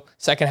the show.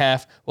 Second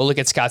half, we'll look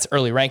at Scott's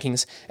early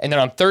rankings. And then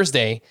on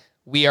Thursday,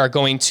 we are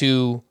going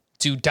to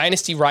do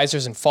dynasty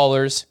risers and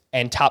fallers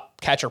and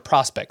top catcher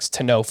prospects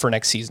to know for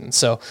next season.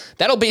 So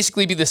that'll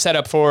basically be the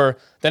setup for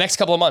the next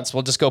couple of months.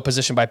 We'll just go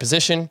position by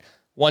position.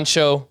 One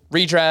show,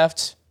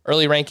 redraft,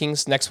 early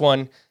rankings. Next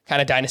one,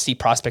 kind of dynasty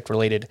prospect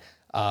related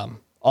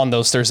on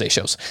those Thursday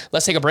shows.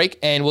 Let's take a break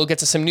and we'll get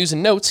to some news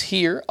and notes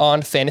here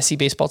on Fantasy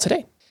Baseball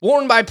Today.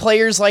 Worn by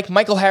players like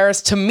Michael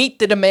Harris to meet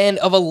the demand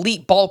of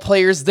elite ball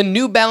players, the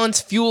New Balance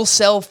Fuel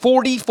Cell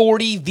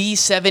 4040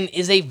 V7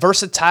 is a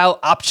versatile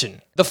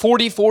option. The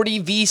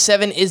 4040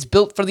 V7 is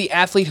built for the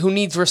athlete who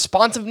needs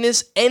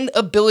responsiveness and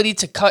ability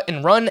to cut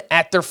and run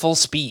at their full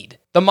speed.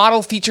 The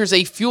model features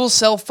a fuel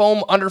cell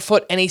foam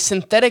underfoot and a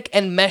synthetic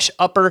and mesh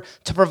upper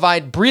to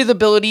provide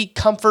breathability,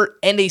 comfort,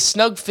 and a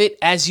snug fit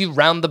as you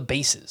round the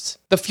bases.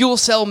 The fuel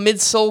cell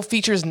midsole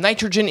features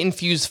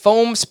nitrogen-infused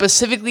foam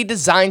specifically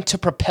designed to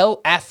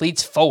propel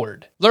athletes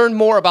forward. Learn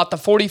more about the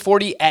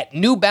 4040 at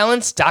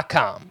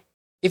newbalance.com.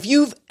 If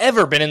you've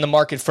ever been in the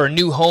market for a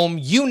new home,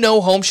 you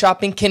know home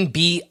shopping can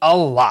be a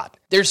lot.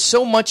 There's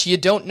so much you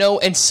don't know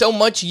and so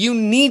much you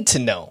need to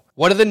know.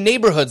 What are the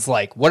neighborhoods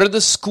like? What are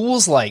the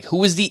schools like?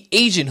 Who is the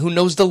agent who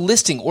knows the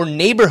listing or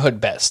neighborhood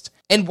best?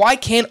 And why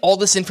can't all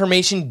this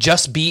information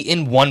just be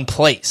in one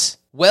place?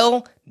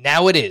 Well,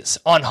 now it is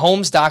on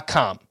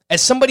Homes.com.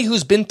 As somebody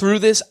who's been through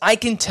this, I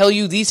can tell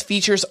you these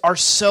features are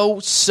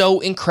so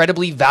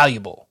incredibly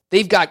valuable.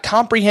 They've got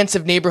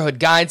comprehensive neighborhood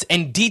guides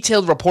and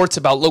detailed reports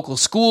about local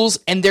schools,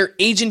 and their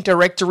agent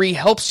directory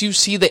helps you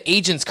see the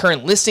agent's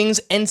current listings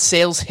and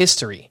sales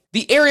history.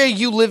 The area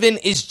you live in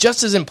is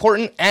just as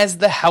important as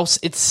the house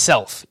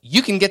itself.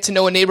 You can get to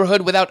know a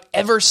neighborhood without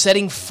ever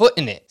setting foot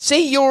in it.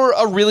 Say you're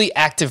a really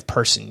active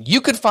person. You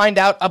could find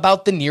out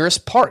about the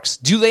nearest parks.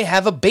 Do they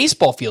have a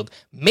baseball field?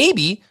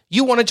 Maybe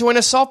you want to join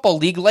a softball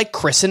league like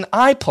Chris and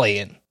I play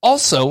in.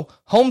 Also,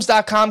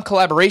 Homes.com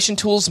collaboration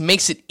tools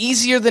makes it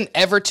easier than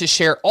ever to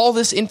share all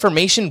this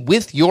information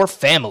with your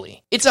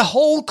family. It's a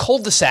whole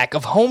cul-de-sac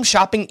of home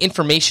shopping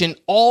information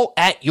all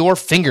at your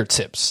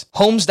fingertips.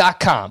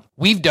 Homes.com.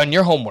 We've done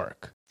your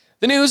homework.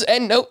 The news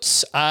and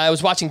notes. I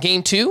was watching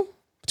Game 2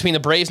 between the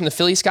Braves and the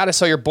Phillies. Scott, I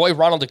saw your boy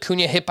Ronald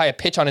Acuna hit by a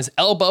pitch on his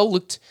elbow.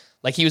 Looked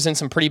like he was in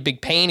some pretty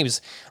big pain. He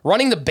was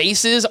running the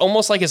bases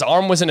almost like his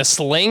arm was in a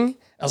sling.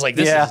 I was like,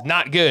 this is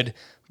not good.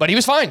 But he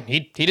was fine.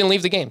 He didn't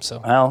leave the game.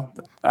 So well,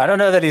 I don't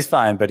know that he's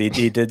fine, but he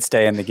did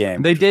stay in the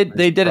game. They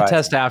did a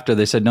test after.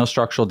 They said no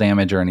structural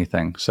damage or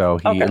anything. So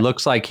it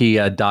looks like he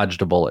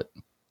dodged a bullet.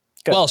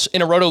 Good. Well,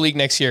 in a Roto League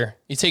next year,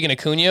 you taking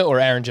Acuna or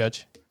Aaron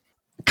Judge?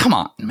 Come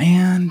on,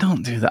 man,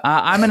 don't do that.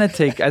 I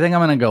think I'm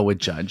gonna go with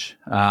Judge.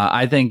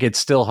 I think it's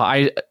still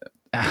high.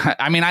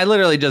 I mean, I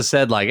literally just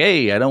said like,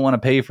 hey, I don't want to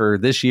pay for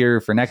this year,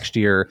 for next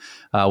year.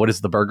 What is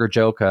the burger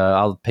joke?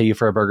 I'll pay you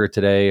for a burger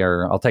today,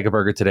 or I'll take a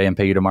burger today and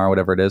pay you tomorrow,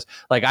 whatever it is.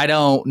 Like, I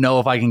don't know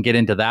if I can get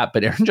into that,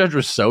 but Aaron Judge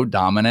was so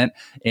dominant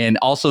and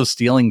also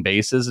stealing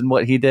bases and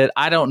what he did.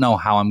 I don't know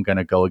how I'm going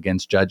to go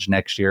against Judge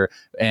next year.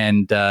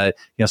 And,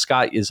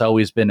 Scott has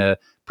always been a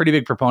pretty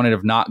big proponent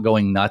of not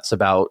going nuts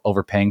about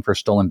overpaying for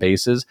stolen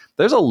bases.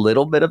 There's a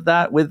little bit of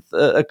that with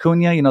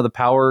Acuna. The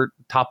power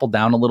toppled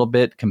down a little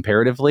bit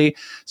comparatively.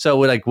 So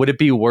would it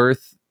be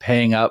worth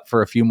paying up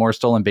for a few more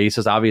stolen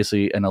bases?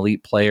 Obviously an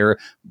elite player,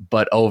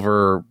 but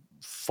over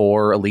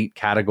 4 elite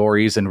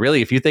categories. And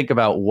really, if you think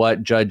about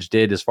what Judge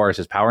did as far as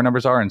his power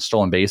numbers are and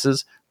stolen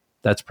bases,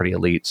 that's pretty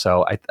elite.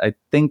 So I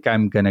think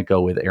I'm going to go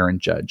with Aaron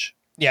Judge.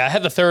 Yeah, I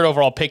had the 3rd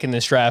overall pick in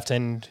this draft,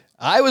 and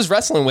I was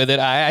wrestling with it.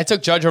 I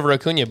took Judge over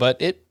Acuna,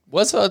 but it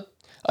was a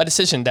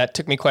decision that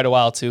took me quite a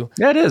while to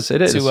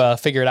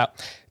figure it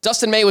out.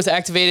 Dustin May was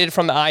activated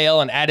from the IL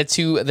and added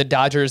to the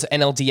Dodgers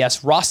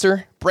NLDS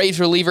roster. Braves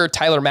reliever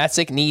Tyler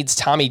Matzik needs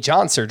Tommy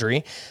John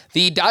surgery.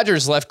 The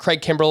Dodgers left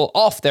Craig Kimbrell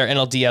off their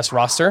NLDS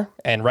roster,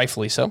 and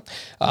rightfully so.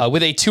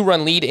 With a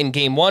 2-run lead in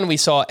Game 1, we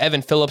saw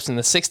Evan Phillips in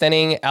the 6th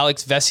inning,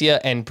 Alex Vesia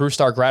and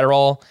Brusdar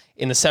Graterol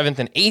in the 7th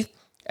and 8th,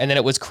 and then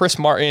it was Chris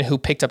Martin who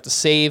picked up the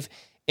save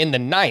in the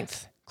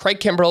 9th. Craig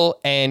Kimbrell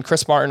and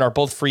Chris Martin are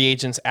both free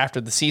agents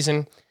after the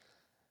season.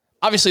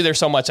 Obviously, there's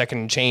so much that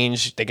can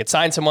change. They could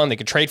sign someone, they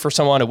could trade for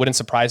someone. It wouldn't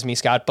surprise me,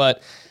 Scott.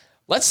 But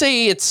let's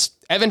say it's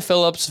Evan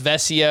Phillips,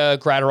 Vesia,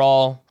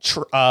 Gratterall,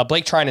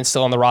 Blake Trinan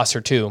still on the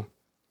roster too.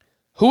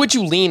 Who would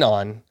you lean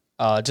on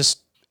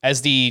just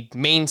as the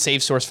main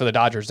save source for the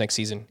Dodgers next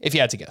season, if you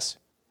had to guess?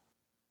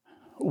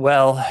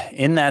 Well,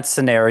 in that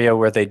scenario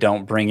where they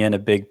don't bring in a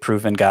big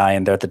proven guy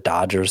and they're the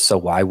Dodgers, so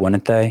why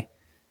wouldn't they?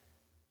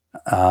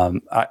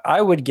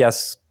 I would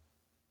guess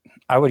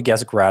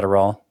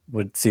Gratterall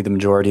would see the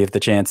majority of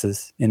the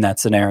chances in that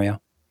scenario.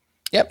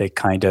 Yep. They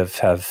kind of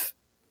have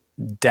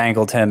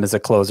dangled him as a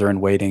closer in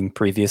waiting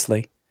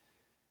previously.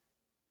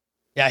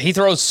 Yeah, he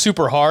throws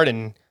super hard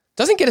and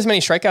doesn't get as many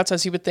strikeouts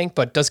as you would think,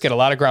 but does get a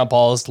lot of ground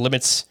balls,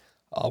 limits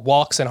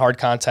walks and hard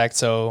contact.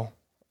 So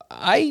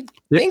I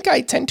think I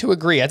tend to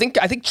agree. I think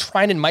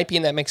Trinan might be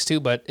in that mix too,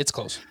 but it's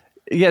close.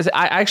 Yes,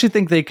 I actually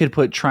think they could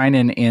put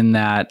Trinan in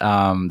that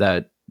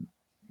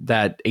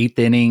that eighth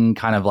inning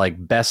kind of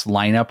like best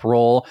lineup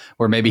role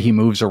where maybe he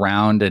moves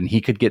around and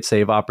he could get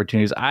save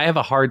opportunities. I have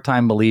a hard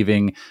time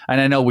believing, and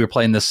I know we're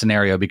playing this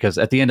scenario because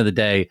at the end of the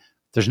day,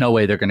 there's no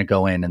way they're going to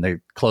go in and the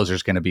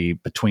closer's going to be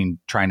between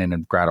Trinan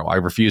and Gratterall. I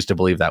refuse to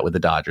believe that with the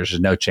Dodgers. There's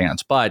no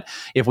chance. But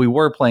if we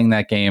were playing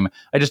that game,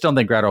 I just don't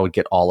think Gratterall would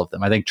get all of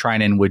them. I think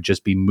Trinan would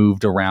just be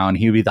moved around.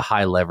 He would be the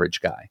high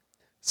leverage guy.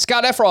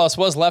 Scott Efros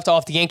was left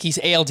off the Yankees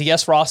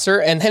ALDS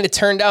roster, and then it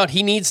turned out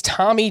he needs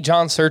Tommy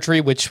John surgery,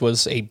 which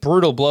was a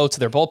brutal blow to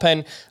their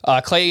bullpen.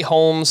 Clay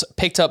Holmes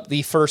picked up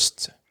the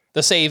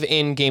save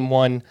in Game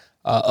 1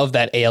 of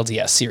that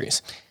ALDS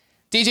series.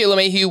 DJ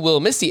LeMahieu will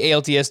miss the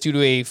ALDS due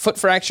to a foot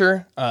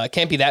fracture.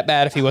 Can't be that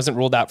bad if he wasn't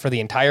ruled out for the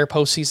entire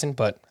postseason,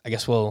 but I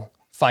guess we'll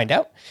find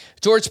out.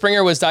 George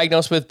Springer was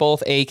diagnosed with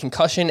both a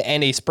concussion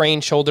and a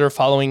sprained shoulder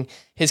following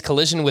his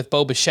collision with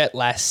Bo Bichette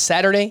last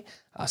Saturday.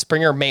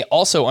 Springer may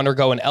also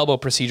undergo an elbow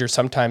procedure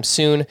sometime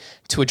soon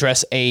to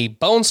address a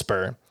bone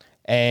spur.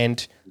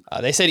 And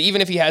they said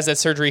even if he has that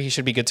surgery, he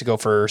should be good to go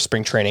for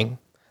spring training.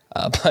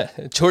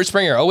 But George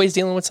Springer, always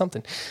dealing with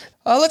something.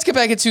 Let's get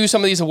back into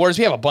some of these awards.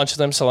 We have a bunch of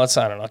them, so let's,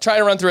 try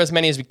to run through as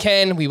many as we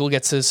can. We will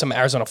get to some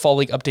Arizona Fall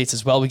League updates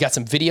as well. We got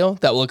some video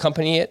that will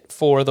accompany it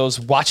for those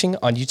watching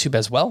on YouTube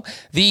as well.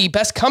 The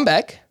best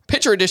comeback,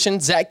 pitcher edition,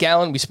 Zach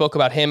Gallen. We spoke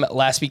about him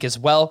last week as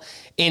well.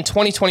 In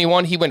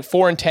 2021, he went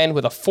 4-10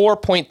 with a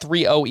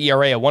 4.30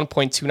 ERA, a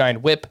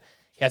 1.29 whip.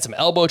 He had some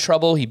elbow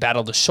trouble. He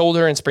battled a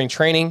shoulder in spring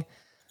training.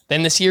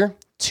 Then this year,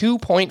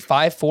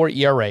 2.54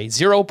 ERA,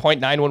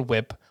 0.91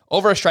 whip,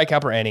 over a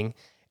strikeout per inning,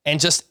 and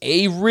just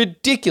a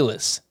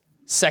ridiculous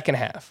second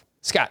half.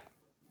 Scott,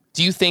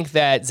 do you think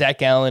that Zach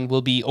Gallen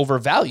will be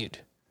overvalued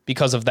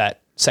because of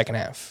that second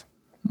half?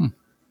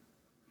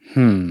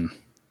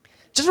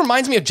 Just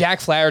reminds me of Jack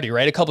Flaherty,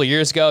 right? A couple of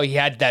years ago, he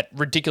had that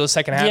ridiculous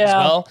second half as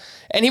well.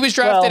 And he was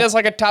drafted as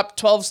like a top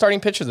 12 starting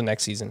pitcher the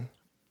next season.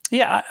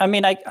 Yeah, I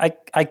mean,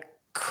 I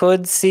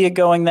could see it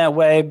going that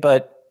way,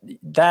 but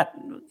that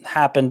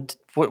happened.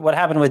 What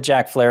happened with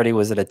Jack Flaherty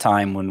was at a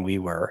time when we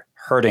were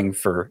hurting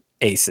for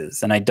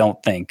aces, and I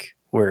don't think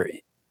we're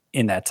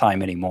in that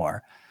time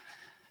anymore.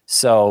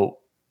 So,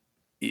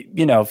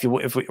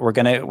 if we're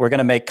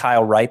gonna make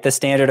Kyle Wright the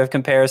standard of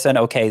comparison,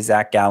 okay,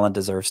 Zach Gallen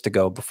deserves to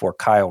go before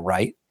Kyle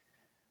Wright,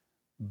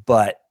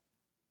 but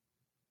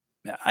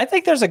I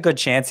think there's a good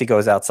chance he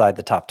goes outside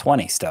the top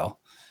 20 still.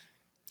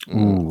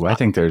 Ooh, I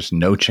think there's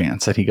no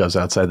chance that he goes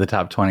outside the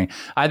top 20.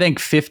 I think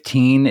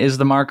 15 is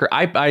the marker.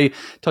 I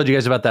told you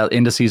guys about that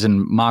end of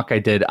season mock I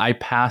did. I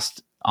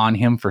passed on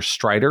him for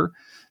Strider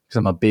because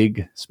I'm a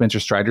big Spencer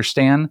Strider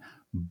stan,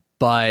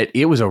 but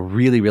it was a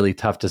really, really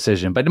tough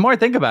decision. But the more I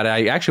think about it,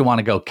 I actually want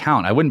to go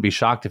count. I wouldn't be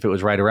shocked if it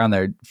was right around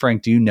there.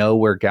 Frank, do you know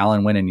where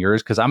Gallen went in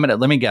yours? Because let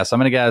me guess. I'm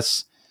going to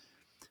guess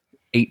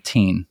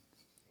 18.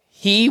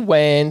 He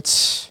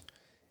went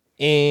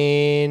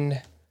in...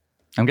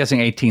 I'm guessing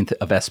 18th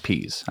of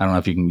SPs. I don't know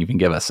if you can even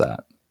give us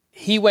that.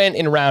 He went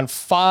in round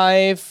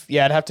 5.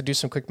 Yeah, I'd have to do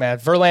some quick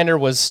math. Verlander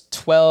was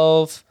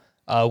 12.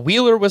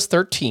 Wheeler was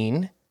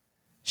 13.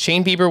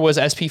 Shane Bieber was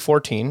SP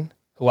 14,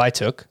 who I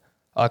took.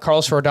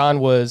 Carlos Rodon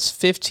was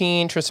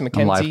 15. Tristan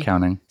McKenzie, I'm live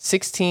counting.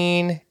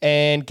 16.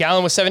 And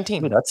Gallen was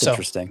 17. Ooh, that's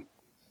interesting.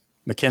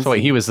 McKenzie. So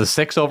wait, he was the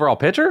 6th overall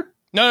pitcher?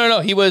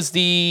 No. He was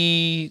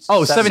the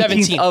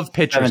 17th of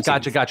pitchers.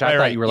 17th. Gotcha. I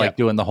thought you were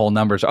doing the whole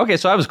numbers. Okay,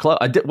 so I was close.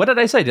 What did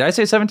I say? Did I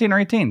say 17 or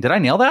 18? Did I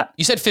nail that?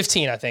 You said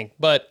 15, I think.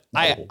 But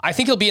I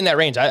think he'll be in that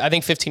range. I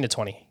think 15 to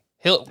 20.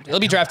 He'll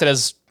be drafted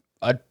as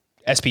a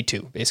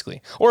SP2,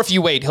 basically. Or if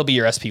you wait, he'll be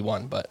your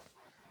SP1. But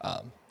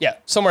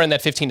somewhere in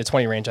that 15 to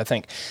 20 range, I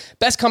think.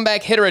 Best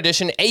comeback hitter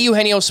edition,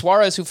 Eugenio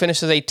Suarez, who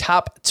finished as a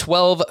top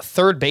 12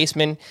 third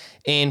baseman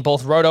in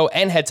both roto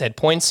and head-to-head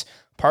points,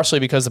 partially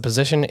because the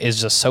position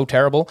is just so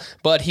terrible.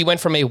 But he went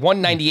from a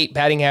 198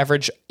 batting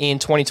average in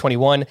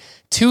 2021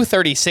 to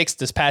 36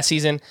 this past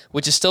season,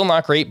 which is still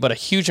not great, but a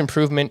huge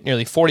improvement,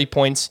 nearly 40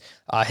 points,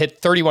 hit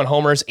 31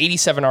 homers,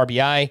 87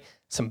 RBI,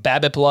 some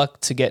BABIP luck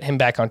to get him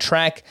back on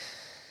track.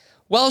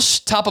 Welsh,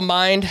 top of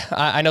mind.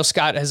 I know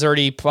Scott has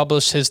already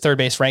published his third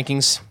base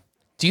rankings.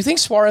 Do you think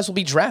Suarez will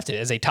be drafted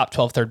as a top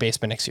 12 third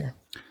baseman next year?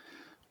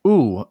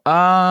 Ooh,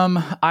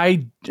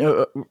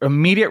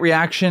 immediate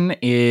reaction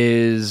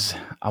is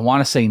I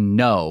want to say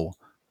no,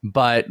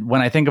 but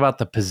when I think about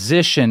the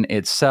position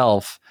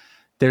itself,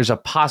 there's a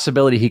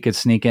possibility he could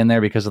sneak in there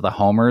because of the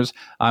homers.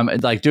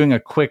 Like doing a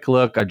quick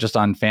look just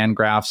on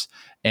Fangraphs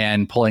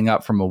and pulling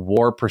up from a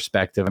WAR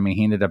perspective. I mean,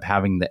 he ended up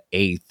having the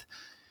 8th.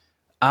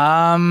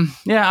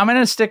 Yeah, I'm going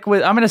to stick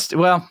with,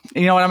 well,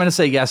 you know what? I'm going to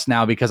say yes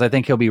now because I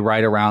think he'll be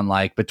right around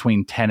like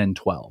between 10 and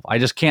 12. I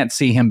just can't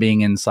see him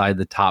being inside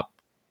the top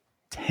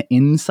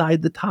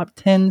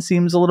 10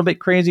 seems a little bit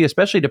crazy,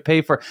 especially to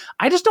pay for.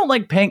 I just don't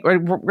like paying,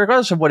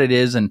 regardless of what it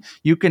is. And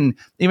you can,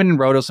 even in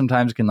Roto,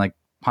 sometimes can like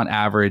punt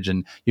average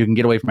and you can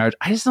get away from average.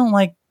 I just don't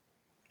like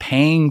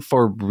paying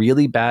for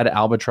really bad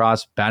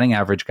albatross batting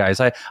average guys.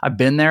 I've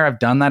been there. I've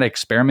done that,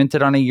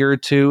 experimented on a year or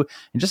two.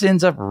 It just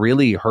ends up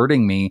really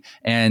hurting me.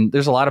 And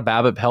there's a lot of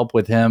BABIP help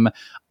with him.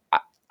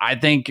 I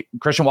think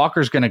Christian Walker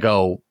is going to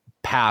go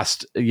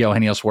past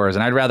Eugenio Suarez,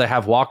 and I'd rather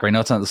have Walker. I know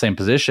it's not the same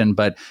position,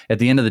 but at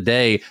the end of the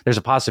day, there's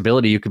a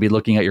possibility you could be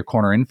looking at your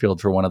corner infield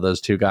for one of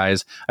those two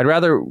guys. I'd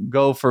rather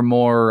go for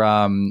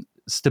more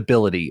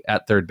stability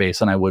at third base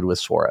than I would with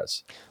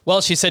Suarez.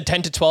 Well, she said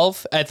 10 to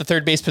 12 at the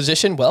third base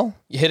position. Well,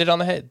 you hit it on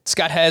the head.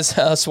 Scott has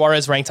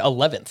Suarez ranked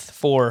 11th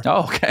for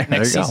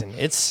next season.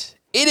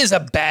 It is a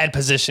bad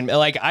position.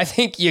 Like, I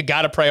think you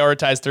got to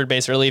prioritize third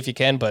base early if you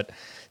can, but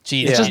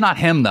geez. It's just not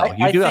him, though.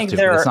 I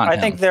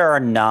think there are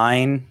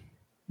 9.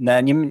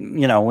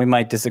 Then we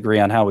might disagree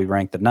on how we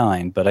rank the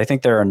 9, but I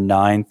think there are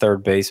 9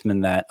 third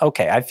basemen that,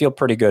 okay, I feel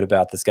pretty good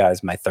about this guy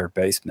as my third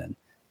baseman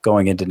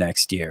going into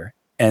next year.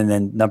 And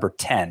then number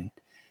 10,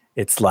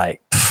 it's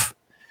like,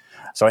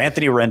 so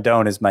Anthony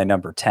Rendon is my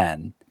number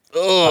 10,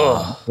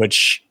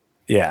 which,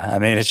 yeah, I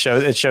mean, it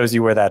shows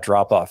you where that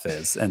drop off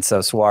is. And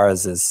so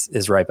Suarez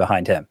is right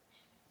behind him.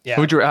 Yeah.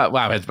 Who'd you,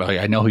 wow,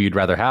 I know who you'd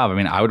rather have. I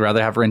mean, I would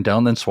rather have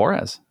Rendon than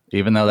Suarez,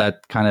 even though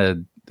that kind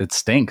of, it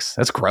stinks.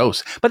 That's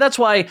gross. But that's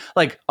why,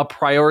 like, a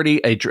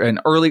priority, an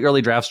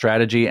early draft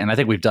strategy, and I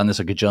think we've done this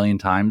a gajillion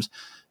times,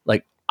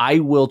 like, I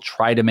will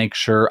try to make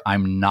sure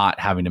I'm not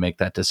having to make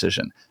that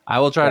decision. I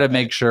will try to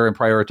make sure and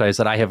prioritize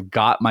that I have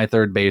got my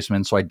third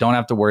baseman so I don't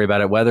have to worry about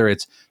it, whether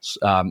it's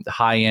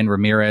high-end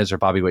Ramirez or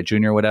Bobby Witt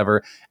Jr. or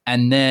whatever.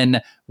 And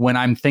then when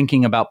I'm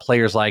thinking about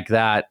players like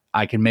that,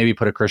 I can maybe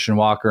put a Christian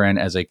Walker in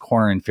as a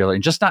corner infielder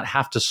and just not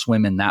have to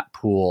swim in that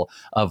pool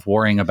of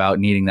worrying about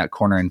needing that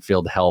corner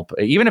infield help.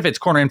 Even if it's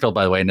corner infield,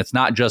 by the way, and it's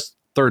not just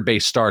third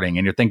base starting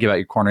and you're thinking about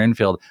your corner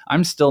infield,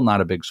 I'm still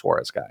not a big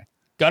Suarez guy.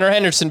 Gunnar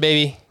Henderson,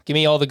 baby. Give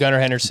me all the Gunnar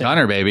Henderson.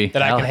 Gunnar, baby.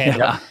 That I can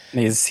handle.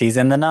 Yeah. He's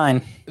in the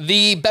 9.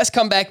 The best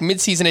comeback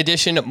midseason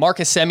edition,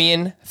 Marcus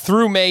Semien.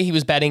 Through May, he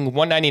was batting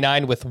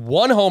 .199 with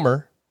 1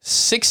 homer,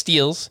 6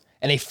 steals,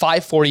 and a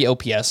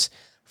 .540 OPS.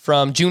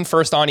 From June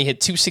 1st on, he hit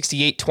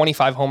 .268,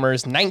 25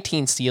 homers,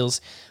 19 steals,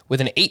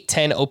 with an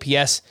 .810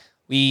 OPS.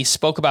 We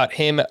spoke about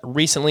him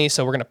recently,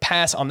 so we're going to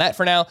pass on that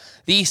for now.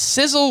 The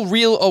Sizzle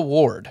Reel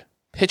Award,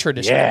 pitcher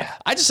edition. Yeah.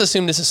 I just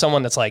assume this is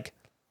someone that's like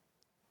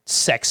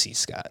sexy,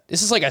 Scott.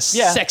 This is like a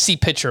sexy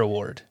pitcher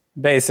award.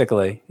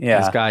 Basically, yeah.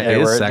 This guy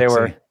is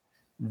sexy.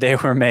 They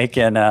were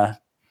making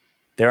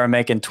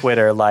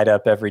Twitter light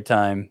up every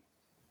time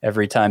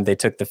they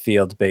took the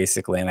field,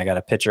 basically. And I got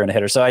a pitcher and a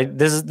hitter. So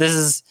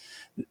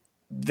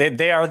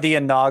they are the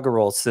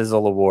inaugural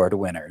Sizzle Award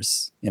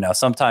winners.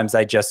 Sometimes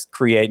I just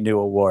create new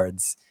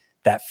awards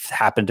that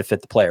happen to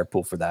fit the player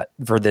pool for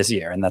this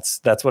year, and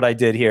that's what I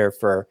did here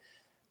for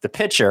the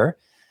pitcher,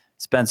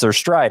 Spencer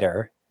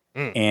Strider.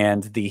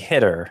 And the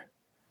hitter,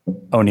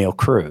 O'Neal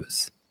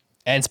Cruz.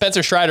 And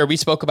Spencer Strider, we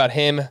spoke about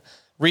him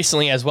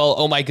recently as well.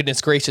 Oh my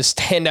goodness gracious,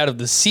 standout of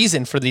the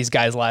season for these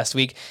guys last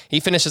week. He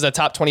finishes a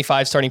top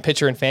 25 starting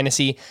pitcher in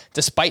fantasy,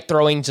 despite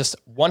throwing just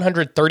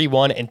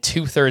 131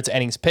 2/3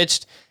 innings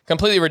pitched.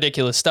 Completely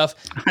ridiculous stuff.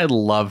 I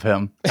love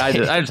him.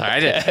 I'm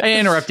sorry, I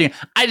interrupted you.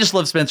 I just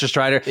love Spencer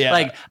Strider. Yeah.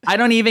 Like, I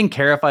don't even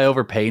care if I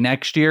overpay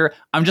next year.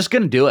 I'm just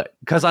going to do it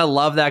because I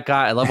love that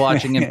guy. I love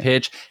watching him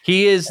pitch.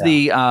 He is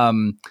the...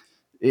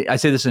 I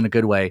say this in a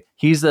good way.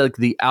 He's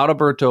the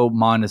Adalberto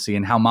Mondesi,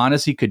 and how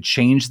Mondesi could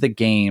change the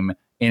game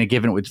in a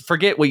given week.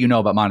 Forget what you know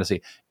about Mondesi.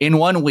 In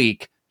 1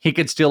 week, he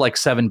could steal like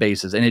 7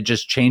 bases, and it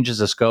just changes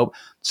the scope.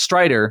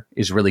 Strider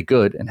is really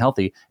good and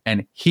healthy,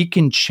 and he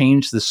can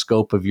change the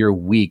scope of your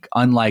week,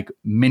 unlike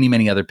many,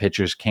 many other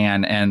pitchers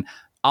can. And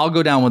I'll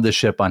go down with the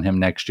ship on him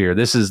next year.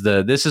 This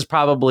is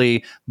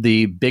probably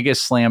the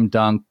biggest slam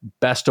dunk,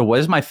 best award.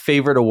 This is my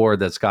favorite award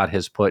that Scott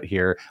has put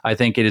here. I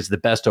think it is the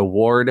best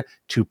award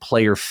to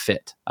player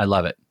fit. I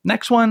love it.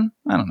 Next one,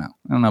 I don't know.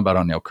 I don't know about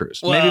O'Neal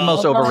Cruz. Maybe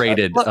most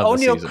overrated of the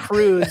O'Neal season.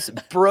 Cruz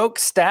broke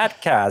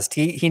StatCast.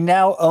 He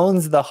now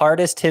owns the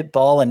hardest hit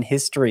ball in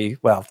history.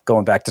 Well,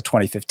 going back to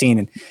 2015,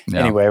 and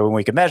anyway, when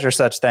we could measure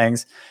such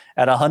things,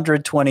 at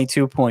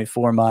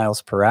 122.4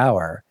 miles per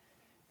hour,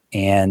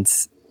 and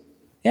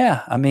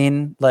yeah, I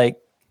mean, like,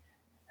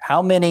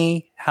 how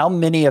many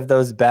of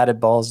those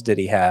batted balls did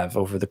he have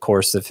over the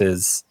course of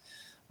his,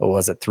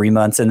 3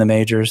 months in the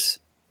majors?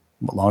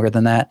 Longer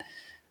than that,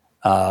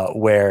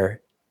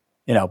 where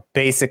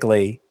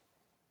basically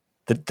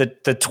the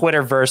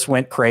Twitterverse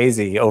went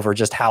crazy over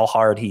just how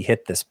hard he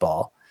hit this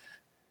ball.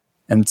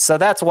 And so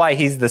that's why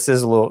he's the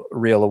Sizzle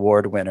Reel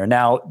Award winner.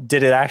 Now,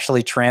 did it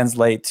actually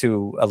translate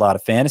to a lot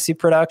of fantasy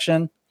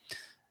production?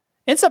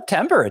 In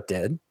September, it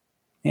did.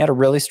 He had a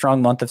really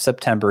strong month of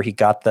September. He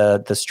got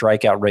the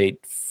strikeout rate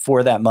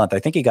for that month. I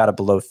think he got it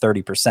below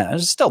 30%.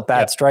 It's still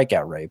bad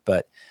strikeout rate,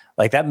 but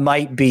like that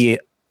might be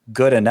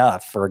good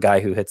enough for a guy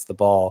who hits the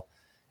ball,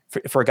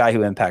 for a guy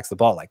who impacts the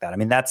ball like that. I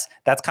mean, that's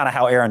kind of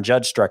how Aaron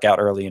Judge struck out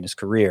early in his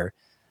career.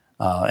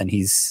 And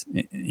he's,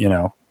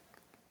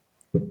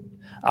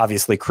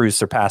 obviously Cruz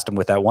surpassed him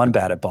with that one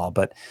batted ball,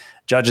 but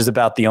Judge is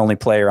about the only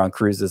player on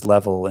Cruz's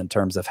level in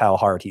terms of how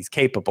hard he's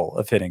capable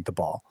of hitting the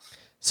ball.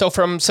 So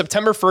from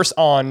September 1st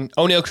on,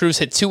 Oneil Cruz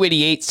hit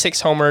 288, 6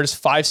 homers,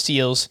 5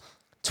 steals,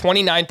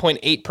 29.8%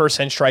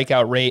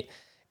 strikeout rate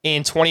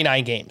in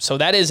 29 games. So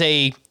that is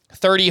a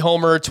 30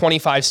 homer,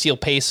 25 steal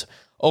pace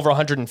over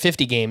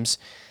 150 games.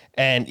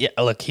 And yeah,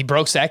 look, he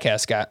broke Statcast,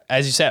 Scott.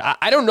 As you said,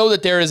 I don't know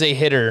that there is a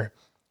hitter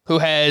who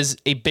has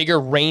a bigger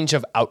range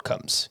of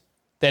outcomes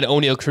than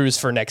Oneil Cruz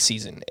for next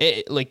season.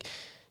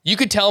 You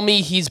could tell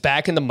me he's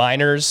back in the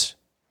minors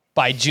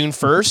by June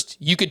 1st.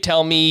 You could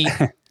tell me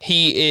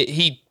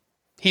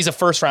he's a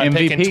first round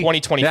pick in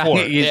 2024.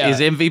 His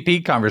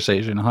MVP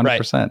conversation,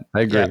 100%. Right. I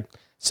agree. Yeah.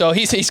 So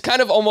he's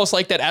kind of almost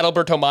like that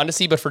Adalberto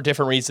Mondesi, but for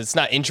different reasons. It's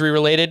not injury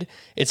related.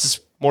 It's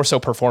more so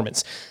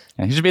performance.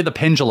 Yeah, he should be the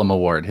Pendulum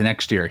Award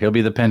next year. He'll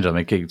be the pendulum.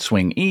 It could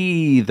swing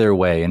either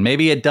way. And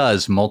maybe it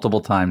does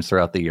multiple times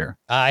throughout the year.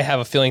 I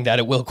have a feeling that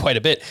it will quite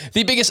a bit.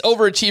 The biggest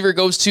overachiever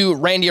goes to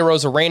Randy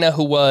Arozarena,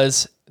 who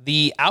was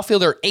the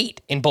outfielder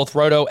 8 in both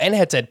roto and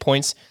head-to-head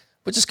points,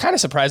 which is kind of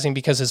surprising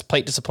because his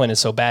plate discipline is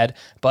so bad,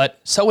 but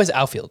so is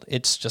outfield.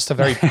 It's just a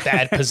very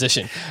bad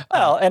position.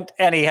 Well,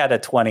 and he had a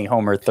 20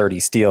 homer,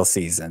 30 steal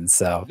season.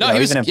 So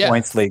even in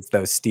points leagues,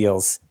 those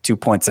steals, 2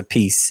 points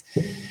apiece,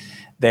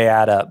 they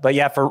add up. But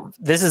yeah,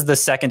 this is the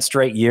second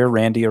straight year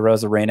Randy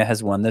Arozarena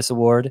has won this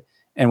award.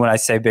 And when I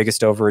say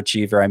biggest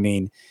overachiever, I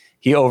mean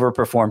he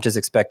overperformed his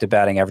expected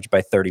batting average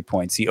by 30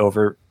 points. He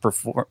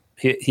outperformed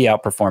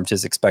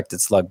his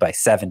expected slug by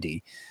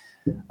 70.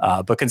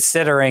 But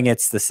considering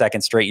it's the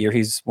second straight year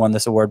he's won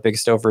this award,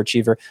 biggest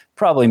overachiever,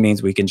 probably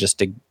means we can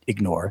just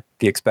ignore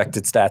the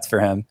expected stats for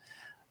him.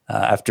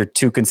 After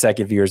 2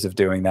 consecutive years of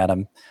doing that,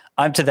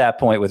 I'm to that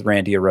point with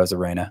Randy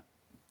Arozarena.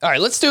 All right,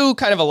 let's do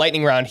kind of a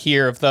lightning round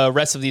here of the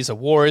rest of these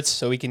awards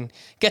so we can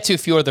get to a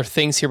few other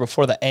things here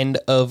before the end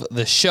of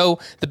the show.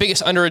 The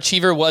biggest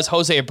underachiever was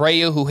Jose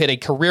Abreu, who hit a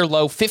career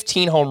low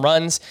 15 home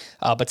runs,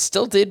 but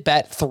still did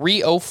bat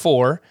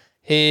 .304.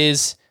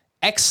 His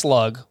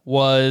xSlug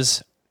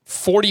was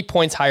 40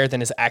 points higher than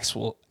his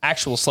actual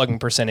slugging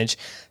percentage.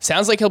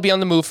 Sounds like he'll be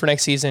on the move for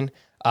next season.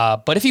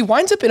 But if he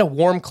winds up in a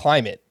warm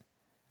climate,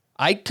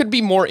 I could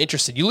be more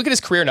interested. You look at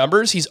his career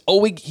numbers, he's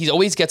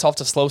always gets off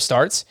to slow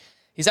starts.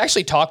 He's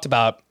actually talked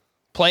about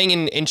playing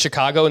in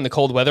Chicago in the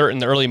cold weather in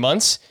the early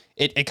months.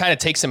 It kind of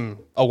takes him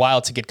a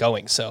while to get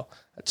going. So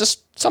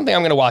just something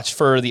I'm going to watch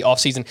for the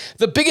offseason.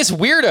 The biggest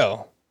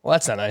weirdo. Well,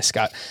 that's not nice,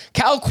 Scott.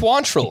 Cal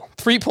Quantrill,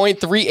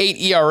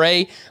 3.38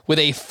 ERA with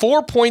a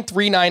 4.39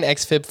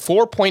 xFIP,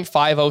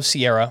 4.50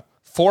 Sierra,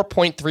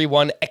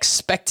 4.31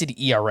 expected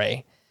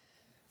ERA.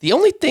 The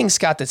only thing,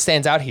 Scott, that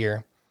stands out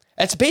here,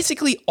 that's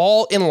basically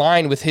all in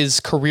line with his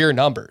career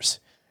numbers.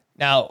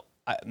 Now,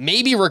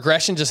 maybe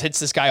regression just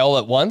hits this guy all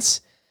at once,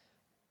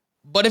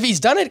 but if he's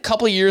done it a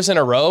couple of years in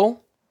a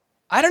row,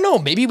 I don't know.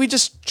 Maybe we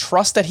just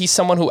trust that he's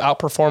someone who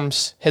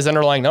outperforms his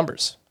underlying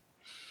numbers.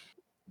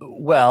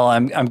 Well,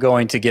 I'm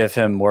going to give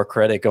him more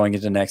credit going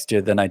into next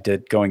year than I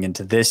did going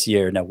into this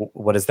year. Now,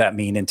 what does that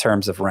mean in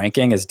terms of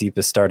ranking? As deep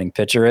as starting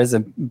pitcher is,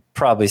 it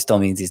probably still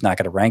means he's not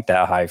going to rank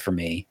that high for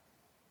me.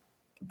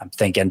 I'm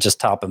thinking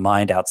just top of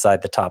mind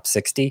outside the top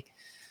 60.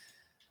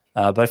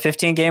 But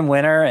 15-game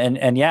winner,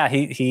 and yeah,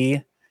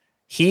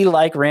 he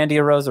like Randy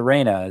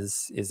Arozarena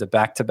is a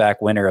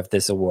back-to-back winner of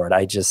this award.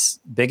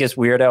 Biggest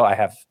weirdo. I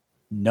have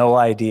no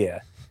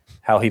idea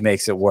how he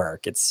makes it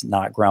work. It's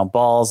not ground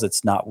balls.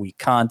 It's not weak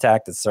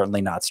contact. It's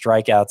certainly not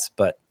strikeouts,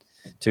 but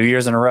 2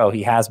 years in a row,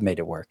 he has made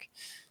it work.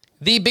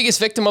 The biggest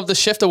victim of the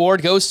Shift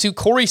Award goes to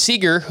Corey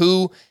Seager,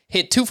 who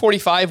hit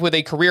 .245 with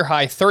a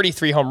career-high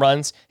 33 home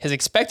runs. His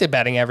expected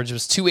batting average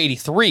was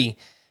 .283.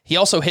 He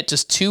also hit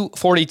just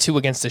 .242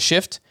 against the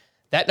Shift.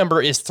 That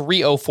number is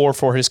 .304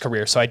 for his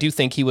career, so I do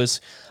think he was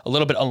a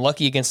little bit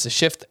unlucky against the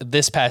Shift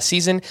this past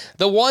season.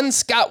 The one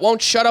Scott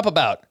won't shut up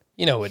about,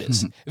 you know who it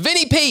is.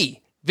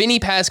 Vinny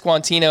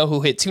Pasquantino, who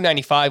hit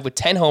 .295 with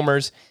 10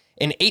 homers,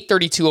 an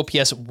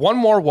 .832 OPS, one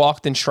more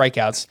walk than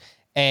strikeouts,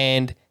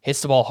 and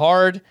hits the ball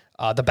hard.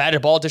 The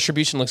batted ball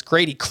distribution looks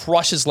great. He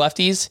crushes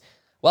lefties.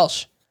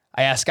 Welsh,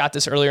 I asked Scott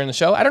this earlier in the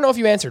show. I don't know if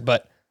you answered,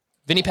 but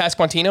Vinny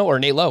Pasquantino or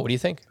Nate Lowe, what do you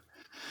think?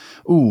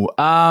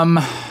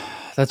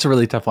 That's a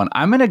really tough one.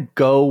 I'm going to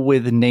go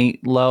with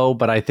Nate Lowe,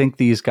 but I think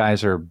these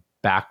guys are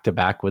back to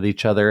back with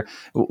each other.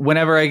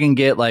 Whenever I can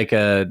get like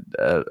a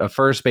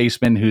first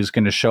baseman who's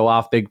going to show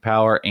off big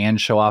power and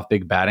show off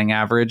big batting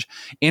average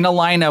in a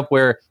lineup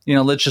where,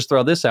 let's just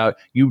throw this out.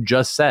 You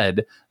just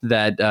said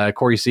that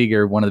Corey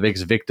Seager, one of the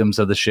biggest victims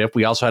of the shift.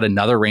 We also had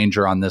another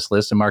Ranger on this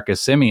list, and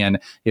Marcus Semien.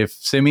 If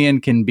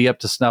Semien can be up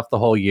to snuff the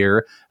whole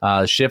year,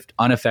 shift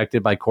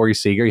unaffected by Corey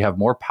Seager, you have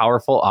more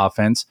powerful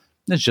offense.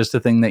 It's just a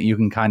thing that you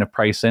can kind of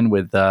price in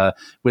with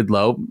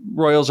Lowe.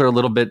 Royals are a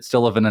little bit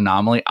still of an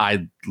anomaly.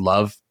 I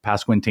love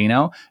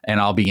Pasquantino,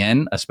 and I'll be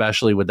in,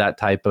 especially with that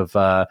type of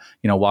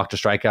walk to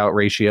strikeout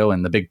ratio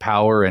and the big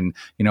power. And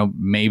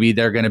maybe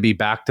they're going to be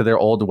back to their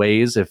old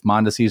ways if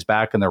Mondesi's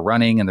back and they're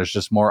running and there's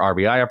just more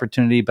RBI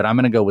opportunity. But I'm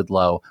going to go with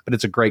Lowe. But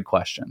it's a great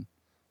question.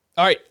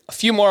 All right, a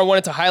few more I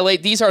wanted to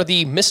highlight. These are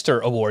the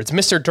Mr. Awards.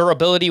 Mr.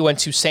 Durability went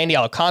to Sandy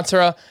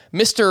Alcantara.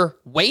 Mr.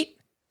 Wait,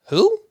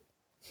 who?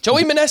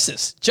 Joey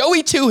Meneses.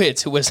 Joey 2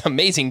 hits, who was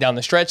amazing down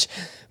the stretch.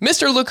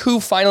 Mr. Look Who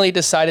finally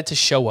decided to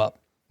show up.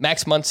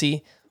 Max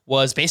Muncy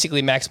was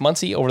basically Max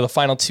Muncy over the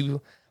final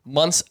 2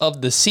 months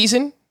of the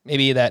season.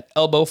 Maybe that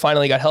elbow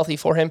finally got healthy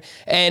for him.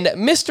 And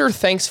Mr.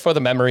 Thanks for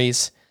the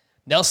Memories,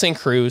 Nelson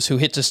Cruz, who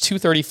hit just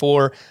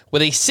 234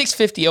 with a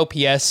 650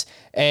 OPS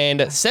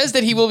and says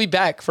that he will be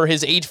back for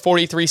his age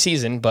 43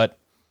 season, but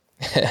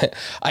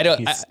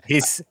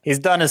He's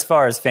done as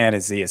far as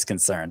fantasy is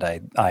concerned.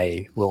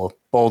 I will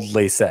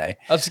boldly say.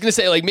 I was just gonna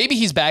say, like, maybe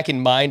he's back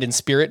in mind and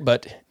spirit,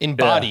 but in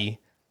body,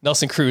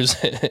 Nelson Cruz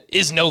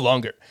is no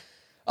longer.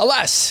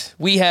 Alas,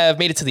 we have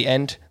made it to the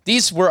end.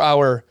 These were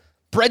our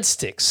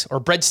breadsticks or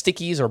bread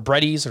stickies or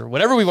breadies or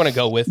whatever we want to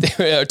go with.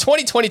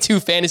 2022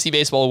 Fantasy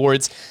Baseball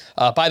Awards.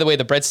 By the way,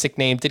 the breadstick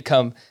name did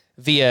come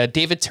via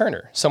David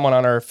Turner, someone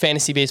on our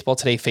Fantasy Baseball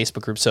Today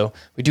Facebook group. So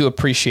we do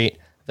appreciate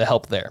the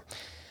help there.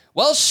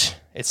 Welsh,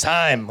 it's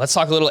time. Let's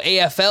talk a little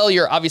AFL.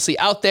 You're obviously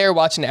out there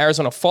watching the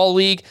Arizona Fall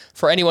League.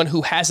 For anyone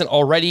who hasn't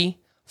already,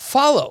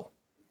 follow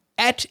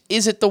at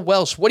Is It The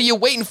Welsh. What are you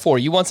waiting for?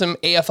 You want some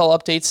AFL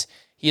updates?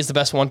 He is the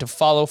best one to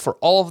follow for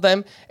all of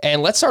them.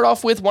 And let's start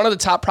off with one of the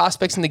top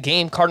prospects in the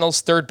game,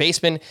 Cardinals third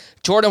baseman,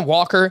 Jordan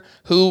Walker,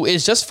 who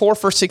is just 4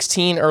 for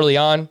 16 early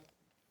on.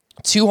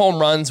 2 home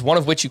runs, one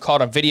of which you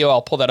caught on video.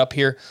 I'll pull that up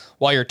here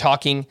while you're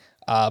talking.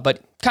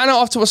 But kind of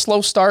off to a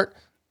slow start,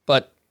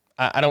 but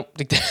I don't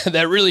think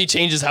that really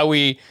changes how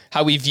we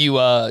view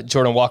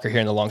Jordan Walker here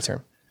in the long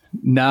term.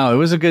 No, it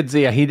was a good.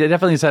 Yeah, he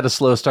definitely has had a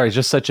slow start. He's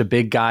just such a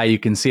big guy. You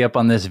can see up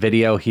on this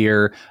video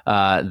here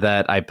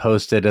that I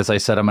posted. As I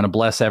said, I'm going to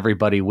bless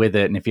everybody with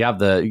it. And if you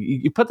have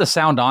you put the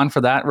sound on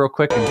for that real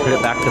quick and put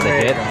it back to the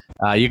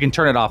hit. You can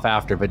turn it off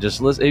after, but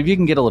just listen if you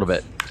can get a little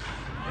bit.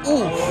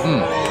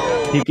 Ooh.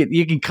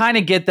 You can kind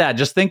of get that.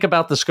 Just think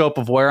about the scope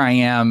of where I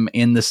am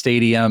in the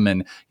stadium,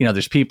 and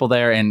there's people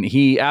there, and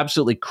he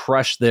absolutely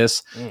crushed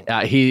this.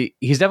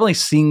 He's definitely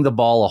seeing the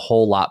ball a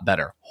whole lot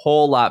better.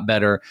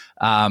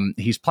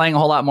 He's playing a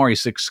whole lot more.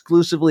 He's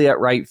exclusively at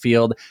right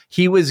field.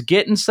 He was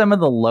getting some of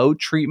the low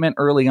treatment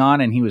early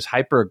on, and he was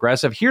hyper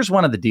aggressive. Here's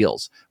one of the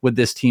deals with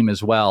this team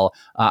as well.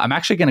 I'm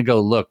actually going to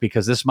go look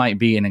because this might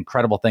be an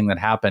incredible thing that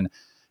happened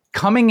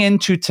coming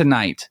into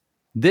tonight.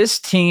 This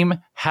team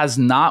has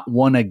not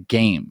won a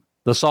game.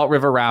 The Salt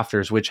River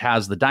Rafters, which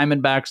has the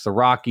Diamondbacks, the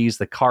Rockies,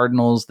 the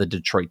Cardinals, the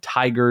Detroit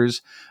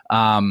Tigers,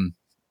 and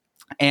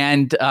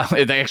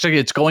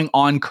it's going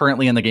on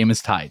currently, and the game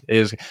is tied.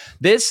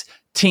 This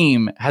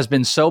team has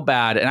been so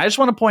bad, and I just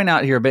want to point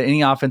out here, but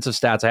any offensive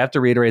stats, I have to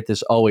reiterate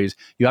this always.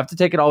 You have to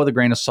take it all with a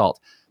grain of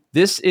salt.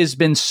 This has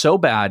been so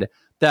bad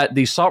that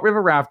the Salt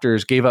River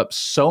Rafters gave up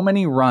so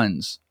many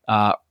runs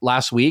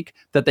last week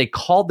that they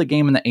called the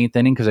game in the 8th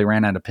inning because they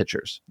ran out of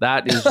pitchers.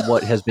 That is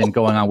what has been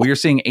going on. We are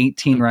seeing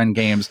 18-run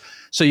games.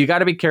 So you got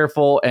to be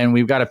careful, and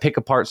we've got to pick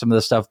apart some of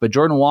the stuff. But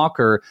Jordan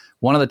Walker,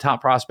 one of the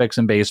top prospects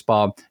in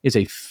baseball, is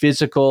a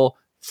physical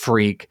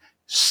freak,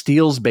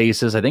 steals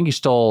bases. I think he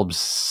stole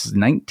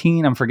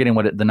 19. I'm forgetting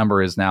what the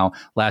number is now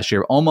last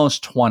year,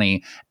 almost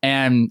 20.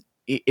 And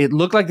it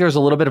looked like there was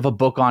a little bit of a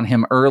book on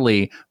him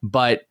early,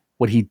 but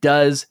what he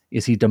does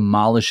is he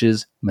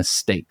demolishes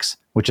mistakes,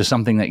 which is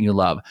something that you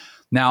love.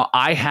 Now,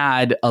 I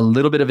had a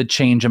little bit of a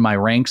change in my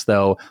ranks,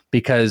 though,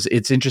 because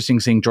it's interesting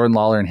seeing Jordan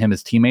Lawler and him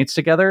as teammates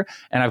together.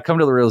 And I've come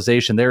to the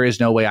realization there is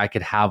no way I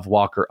could have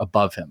Walker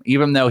above him.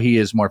 Even though he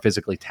is more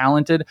physically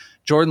talented,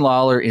 Jordan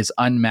Lawler is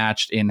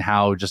unmatched in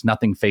how just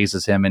nothing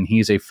phases him, and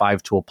he's a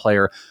 5-tool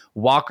player.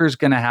 Walker's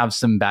going to have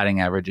some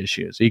batting average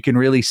issues. You can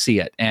really see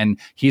it. And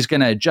he's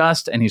going to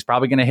adjust, and he's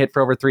probably going to hit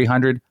for over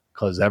 300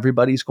 because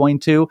everybody's going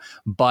to.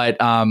 But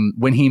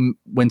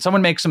when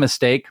someone makes a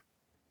mistake,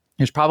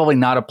 there's probably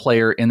not a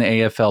player in the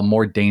AFL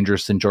more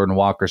dangerous than Jordan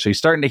Walker. So he's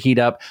starting to heat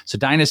up. So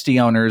dynasty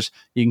owners,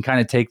 you can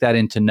kind of take that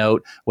into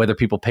note. Whether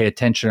people pay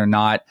attention or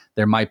not,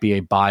 there might be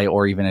a buy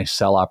or even a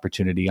sell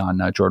opportunity on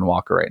Jordan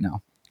Walker right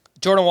now.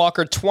 Jordan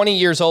Walker, 20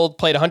 years old,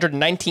 played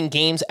 119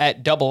 games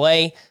at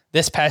AA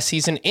this past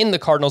season in the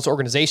Cardinals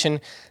organization.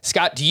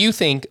 Scott, do you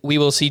think we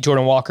will see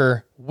Jordan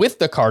Walker with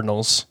the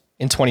Cardinals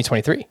in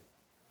 2023?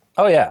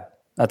 Oh, yeah,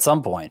 at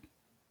some point.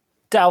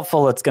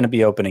 Doubtful it's going to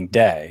be opening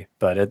day,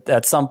 but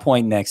at some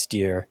point next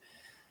year,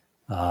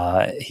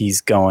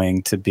 He's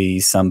going to be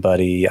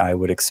somebody I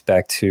would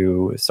expect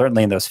who,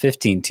 certainly in those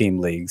 15-team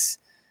leagues,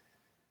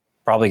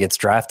 probably gets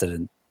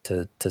drafted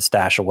to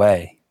stash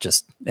away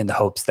just in the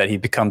hopes that he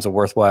becomes a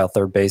worthwhile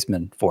third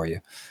baseman for you.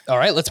 All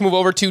right, let's move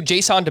over to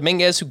Jason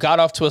Dominguez, who got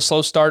off to a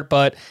slow start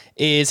but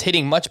is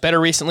hitting much better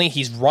recently.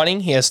 He's running.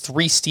 He has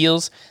 3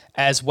 steals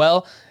as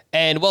well.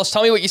 And Welsh,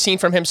 tell me what you've seen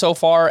from him so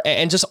far,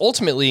 and just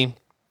ultimately,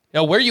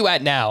 where are you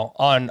at now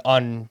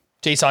on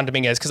Jason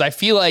Dominguez? Because I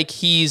feel like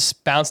he's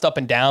bounced up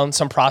and down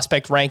some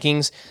prospect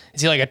rankings. Is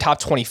he like a top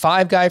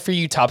 25 guy for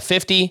you, top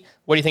 50?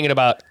 What are you thinking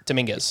about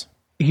Dominguez?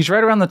 He's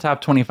right around the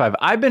top 25.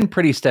 I've been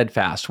pretty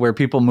steadfast where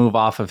people move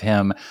off of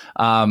him.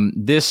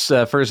 This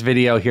first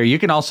video here, you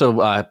can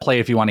also play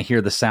if you want to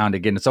hear the sound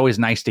again. It's always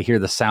nice to hear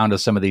the sound of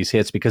some of these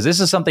hits because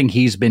this is something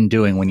he's been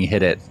doing when you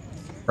hit it.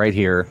 Right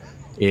here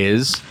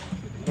is...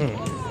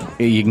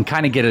 You can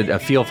kind of get a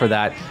feel for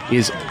that,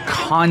 is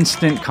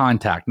constant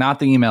contact, not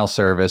the email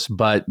service,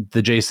 but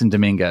the Jason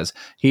Dominguez.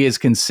 He is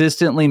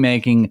consistently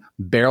making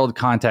barreled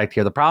contact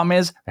here. The problem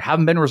is there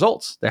haven't been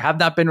results. There have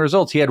not been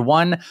results. He had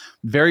one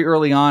very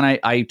early on.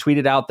 I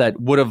tweeted out that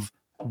would have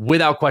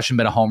without question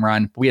been a home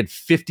run. We had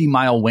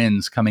 50-mile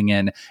winds coming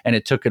in and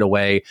it took it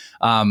away.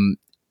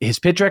 His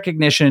pitch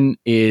recognition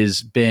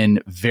has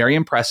been very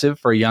impressive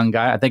for a young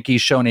guy. I think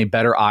he's shown a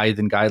better eye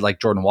than guys like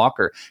Jordan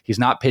Walker. He's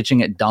not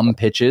pitching at dumb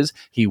pitches.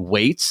 He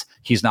waits.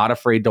 He's not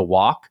afraid to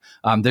walk.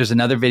 There's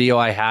another video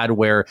I had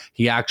where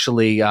he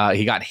actually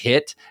he got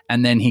hit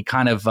and then he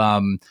kind of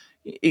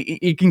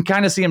you can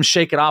kind of see him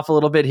shake it off a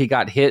little bit. He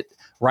got hit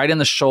right in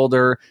the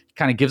shoulder. He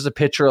kind of gives the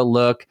pitcher a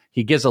look.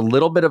 He gives a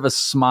little bit of a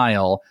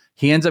smile.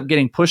 He ends up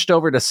getting pushed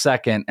over to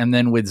second, and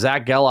then with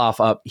Zach Geloff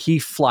up, he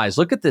flies.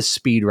 Look at this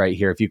speed right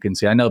here, if you can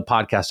see. I know the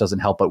podcast doesn't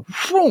help, but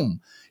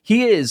boom,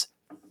 he is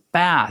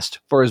fast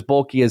for as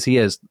bulky as he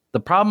is. The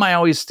problem I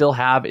always still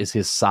have is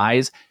his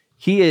size.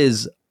 He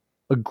is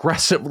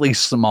aggressively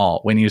small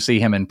when you see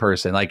him in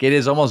person. Like, it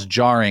is almost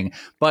jarring,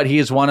 but he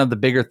is one of the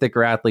bigger,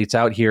 thicker athletes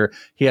out here.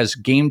 He has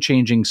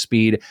game-changing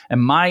speed,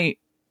 and my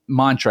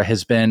mantra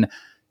has been,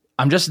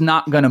 I'm just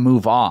not going to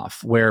move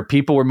off where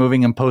people were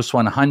moving in post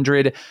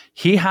 100.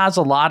 He has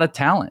a lot of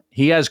talent.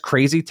 He has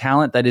crazy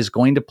talent that is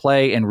going to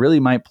play and really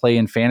might play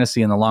in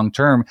fantasy in the long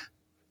term,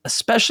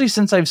 especially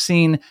since I've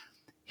seen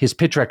his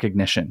pitch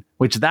recognition,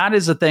 which that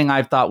is the thing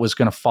I thought was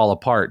going to fall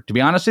apart. To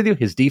be honest with you,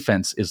 his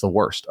defense is the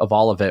worst of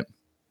all of it.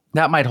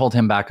 That might hold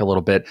him back a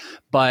little bit,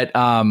 but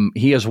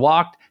he has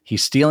walked.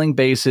 He's stealing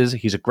bases.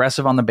 He's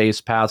aggressive on the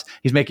base paths.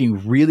 He's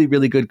making really,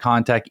 really good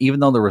contact,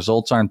 even though the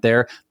results aren't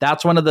there.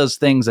 That's one of those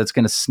things that's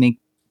going to sneak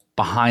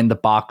behind the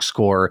box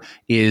score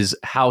is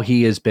how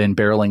he has been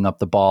barreling up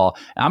the ball.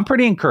 I'm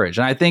pretty encouraged,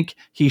 and I think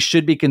he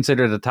should be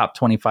considered a top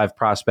 25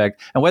 prospect.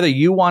 And whether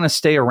you want to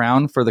stay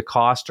around for the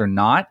cost or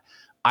not,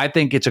 I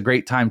think it's a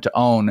great time to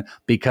own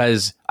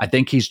because I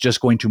think he's just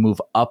going to move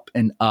up,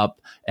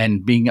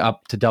 and being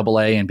up to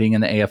AA and being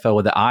in the AFL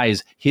with the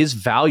eyes, his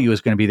value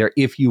is going to be there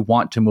if you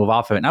want to move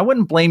off of it. And I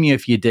wouldn't blame you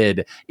if you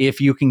did,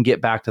 if you can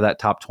get back to that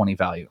top 20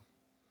 value.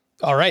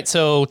 All right,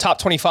 so top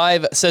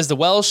 25 says the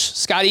Welsh.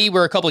 Scotty,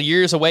 we're a couple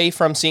years away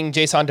from seeing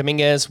Jason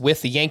Dominguez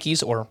with the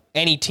Yankees or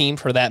any team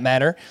for that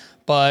matter.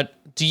 But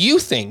do you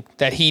think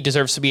that he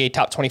deserves to be a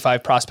top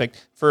 25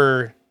 prospect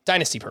for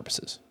dynasty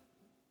purposes?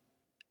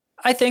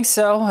 I think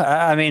so.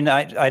 I mean,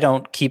 I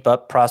don't keep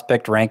up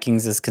prospect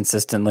rankings as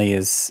consistently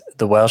as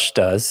the Welsh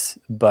does,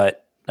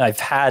 but I've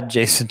had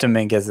Jason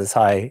Dominguez as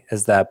high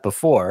as that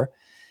before.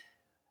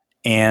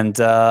 And,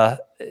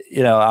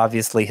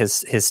 obviously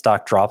his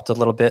stock dropped a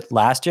little bit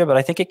last year, but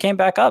I think it came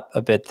back up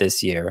a bit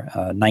this year.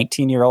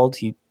 19-year-old,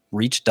 he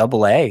reached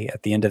AA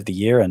at the end of the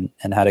year and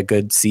had a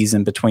good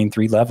season between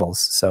 3 levels.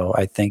 So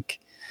I think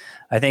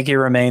he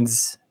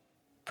remains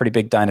a pretty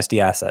big dynasty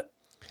asset.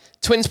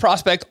 Twins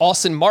prospect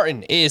Austin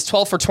Martin is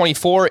 12 for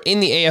 24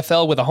 in the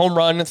AFL with a home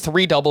run,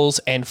 3 doubles,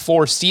 and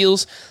 4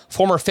 steals.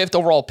 Former 5th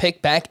overall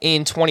pick back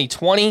in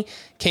 2020.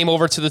 Came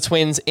over to the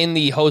Twins in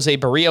the Jose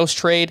Barrios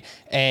trade,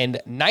 and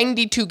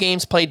 92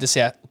 games played this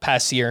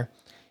past year.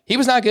 He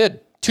was not good.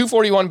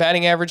 241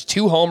 batting average,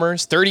 2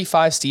 homers,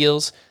 35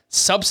 steals,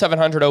 sub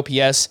 700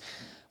 OPS.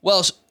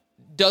 Well,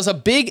 does a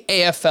big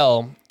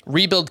AFL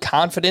rebuild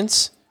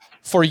confidence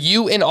for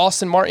you in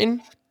Austin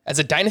Martin as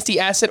a dynasty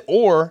asset,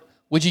 or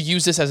would you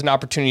use this as an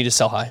opportunity to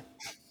sell high?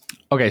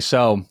 Okay,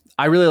 so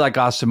I really like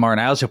Austin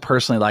Martin. I also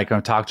personally like him.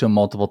 I've talked to him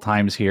multiple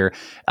times here.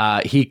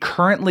 He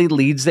currently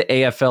leads the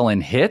AFL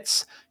in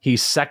hits.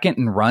 He's second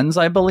in runs,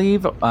 I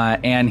believe,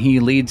 and he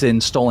leads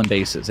in stolen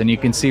bases. And you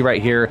can see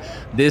right here,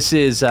 this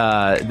is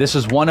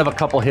one of a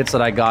couple hits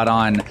that I got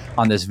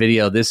on this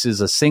video. This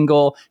is a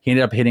single. He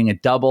ended up hitting a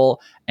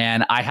double.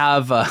 And I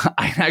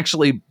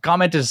actually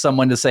commented to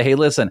someone to say, hey,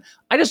 listen,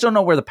 I just don't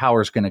know where the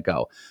power is going to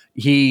go.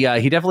 He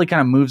definitely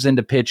kind of moves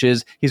into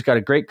pitches. He's got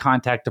a great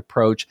contact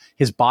approach.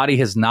 His body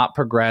has not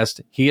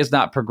progressed. He has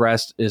not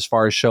progressed as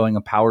far as showing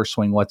a power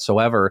swing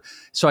whatsoever.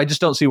 So I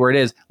just don't see where it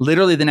is.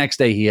 Literally the next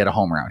day he had a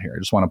homer out here. I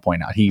just want want to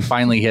point out. He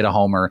finally hit a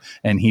homer,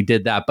 and he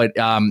did that. But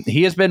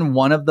he has been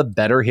one of the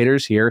better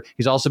hitters here.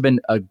 He's also been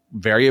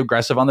very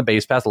aggressive on the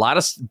base path. A lot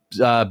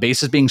of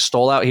bases being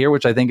stole out here,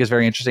 which I think is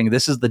very interesting.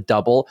 This is the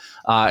double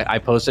I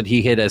posted.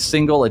 He hit a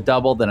single, a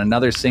double, then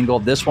another single.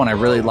 This one I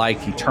really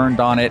liked. He turned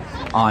on it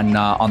on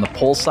the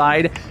pull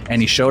side,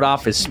 and he showed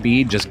off his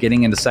speed, just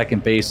getting into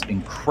second base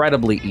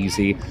incredibly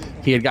easy.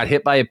 He had got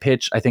hit by a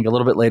pitch, I think, a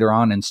little bit later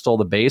on and stole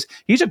the base.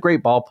 He's a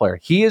great ball player.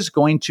 He is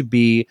going to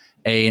be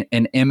an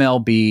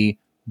MLB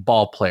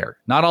ball player.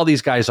 Not all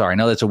these guys are. I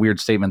know that's a weird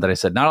statement that I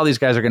said. Not all these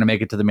guys are going to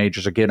make it to the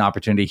majors or get an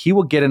opportunity. He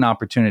will get an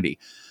opportunity.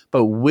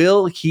 But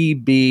will he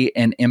be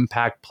an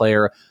impact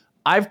player?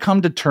 I've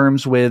come to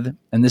terms with,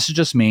 and this is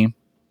just me,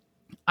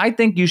 I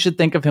think you should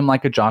think of him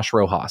like a Josh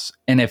Rojas.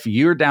 And if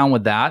you're down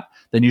with that,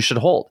 then you should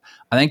hold.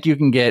 I think you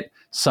can get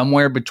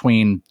somewhere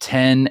between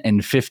 10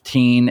 and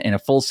 15 in a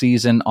full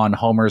season on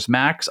homers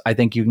max. I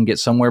think you can get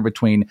somewhere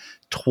between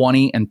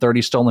 20 and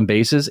 30 stolen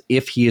bases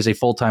if he is a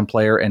full-time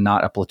player and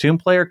not a platoon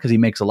player, because he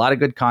makes a lot of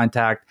good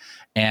contact,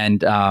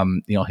 and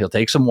he'll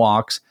take some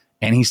walks,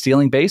 and he's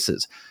stealing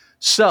bases.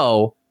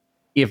 So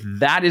if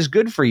that is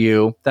good for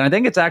you, then I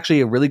think it's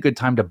actually a really good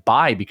time to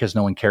buy, because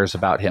no one cares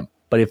about him.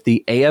 But if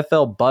the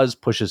AFL buzz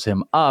pushes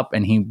him up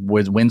and he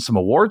would win some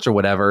awards or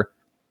whatever,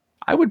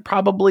 I would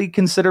probably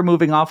consider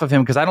moving off of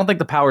him, because I don't think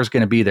the power is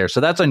going to be there.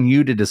 So that's on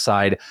you to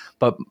decide.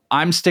 But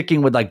I'm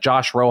sticking with like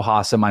Josh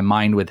Rojas in my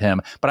mind with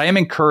him. But I am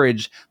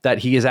encouraged that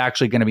he is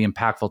actually going to be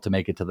impactful to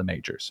make it to the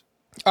majors.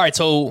 All right,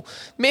 so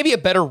maybe a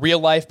better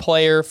real-life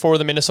player for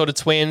the Minnesota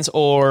Twins,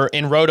 or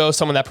in Roto,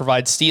 someone that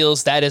provides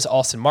steals. That is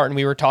Austin Martin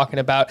we were talking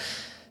about.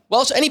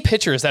 Welsh, any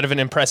pitchers that have been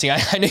impressing?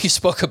 I know you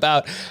spoke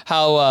about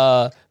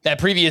how that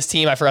previous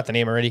team, I forgot the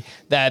name already,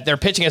 that their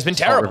pitching has been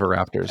terrible. River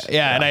Raptors.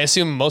 Yeah, and I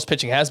assume most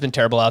pitching has been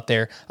terrible out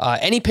there.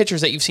 Any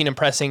pitchers that you've seen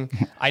impressing?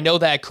 I know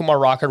that Kumar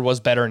Rocker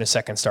was better in his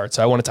second start,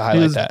 so I wanted to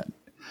highlight that.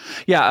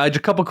 Yeah, a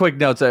couple quick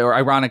notes.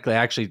 Ironically, I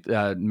actually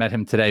met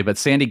him today, but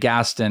Sandy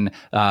Gaston,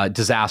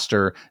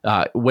 disaster,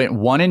 went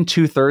 1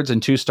 2/3 in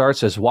 2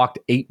 starts, has walked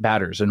 8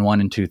 batters in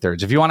 1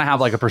 2/3. If you want to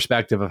have like a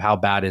perspective of how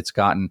bad it's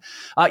gotten,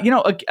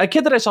 a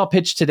kid that I saw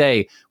pitch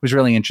today was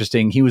really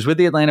interesting. He was with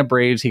the Atlanta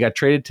Braves. He got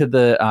traded to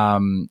the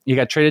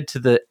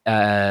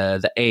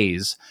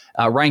A's.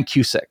 Ryan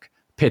Cusick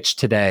pitched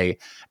today,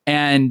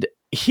 and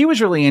he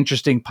was really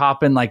interesting,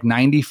 popping like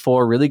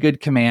 94, really good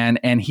command,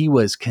 and he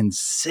was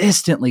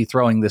consistently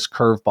throwing this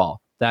curveball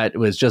that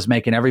was just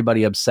making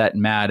everybody upset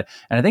and mad.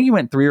 And I think he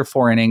went 3 or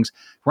 4 innings.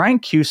 Ryan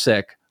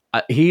Cusick,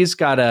 he's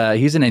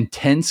an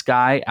intense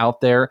guy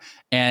out there,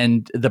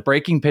 and the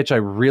breaking pitch I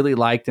really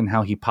liked and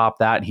how he popped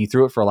that, and he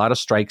threw it for a lot of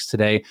strikes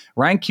today.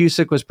 Ryan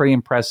Cusick was pretty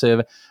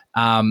impressive.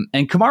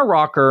 And Kumar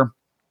Rocker,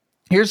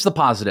 here's the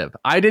positive.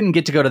 I didn't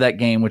get to go to that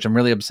game, which I'm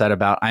really upset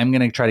about. I'm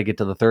going to try to get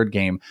to the third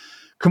game.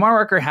 Kumar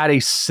Rocker had a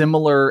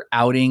similar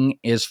outing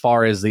as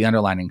far as the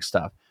underlining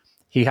stuff.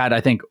 He had,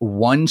 I think,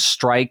 1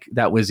 strike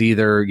that was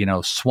either,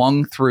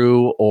 swung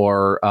through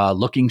or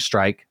looking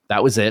strike.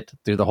 That was it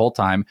through the whole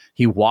time.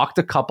 He walked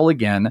a couple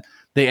again.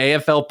 The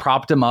AFL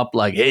propped him up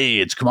like, hey,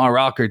 it's Kumar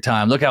Rocker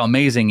time. Look how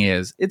amazing he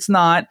is. It's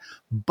not,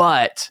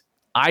 but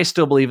I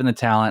still believe in the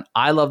talent.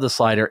 I love the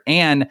slider,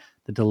 and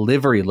the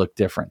delivery looked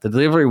different. The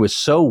delivery was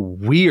so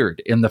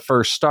weird in the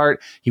first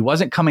start. He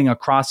wasn't coming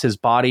across his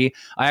body.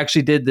 I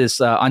actually did this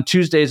on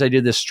Tuesdays. I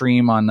did this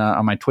stream on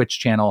my Twitch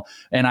channel,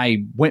 and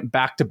I went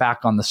back to back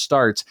on the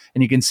starts,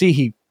 and you can see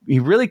he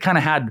really kind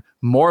of had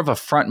more of a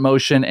front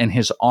motion, and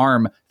his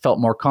arm felt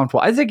more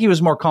comfortable. I think he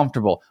was more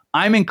comfortable.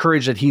 I'm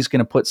encouraged that he's going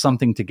to put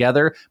something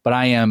together, but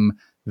I am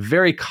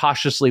very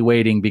cautiously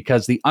waiting,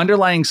 because the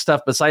underlying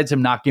stuff, besides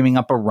him not giving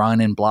up a run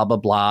and blah, blah,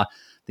 blah,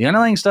 the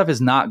underlying stuff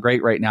is not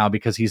great right now,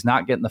 because he's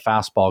not getting the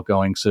fastball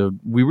going. So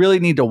we really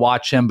need to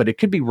watch him, but it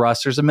could be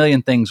rust. There's a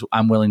million things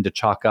I'm willing to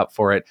chalk up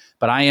for it.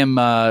 But I am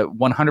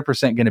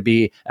 100% going to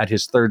be at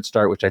his third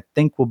start, which I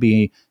think will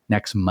be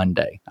next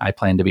Monday. I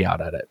plan to be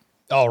out at it.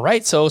 All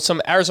right. So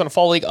some Arizona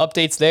Fall League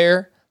updates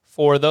there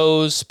for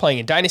those playing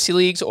in Dynasty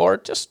Leagues, or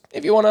just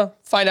if you want to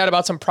find out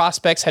about some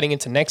prospects heading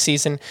into next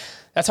season.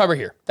 That's why we're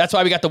here. That's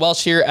why we got the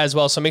Welsh here as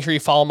well. So make sure you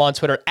follow him on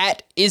Twitter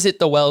at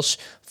IsItTheWelsh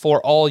for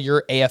all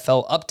your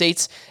AFL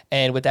updates.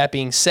 And with that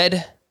being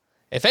said,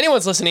 if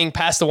anyone's listening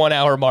past the 1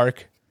 hour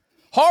mark,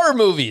 horror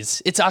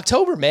movies. It's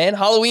October, man.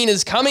 Halloween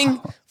is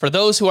coming. For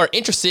those who are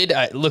interested,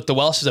 look, the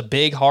Welsh is a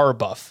big horror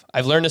buff.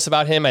 I've learned this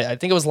about him. I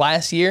think it was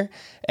last year,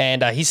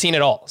 and he's seen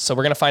it all. So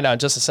we're going to find out in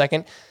just a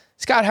second.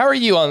 Scott, how are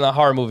you on the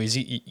horror movies?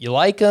 You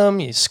like them?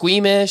 You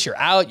squeamish? You're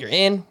out? You're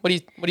in? What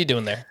are you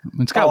doing there?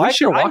 Scott, we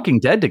share Walking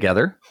Dead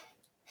together.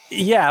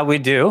 Yeah, we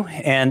do.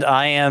 And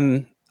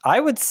I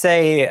would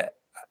say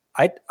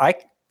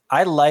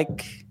I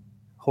like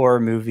horror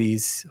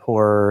movies,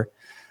 horror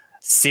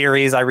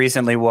series. I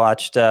recently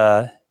watched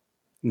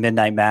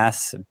Midnight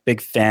Mass. A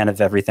big fan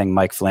of everything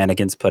Mike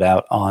Flanagan's put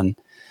out on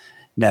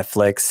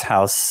Netflix.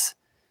 House,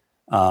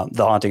 The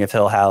Haunting of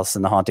Hill House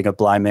and The Haunting of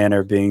Bly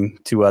Manor being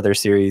two other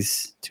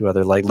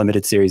like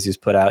limited series he's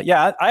put out.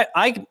 Yeah,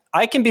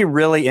 I can be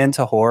really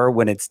into horror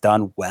when it's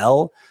done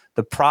well,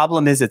 The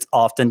problem is it's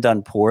often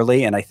done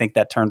poorly, and I think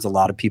that turns a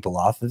lot of people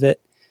off of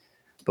it.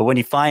 But when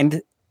you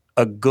find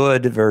a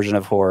good version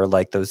of horror,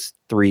 like those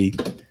 3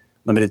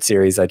 limited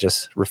series I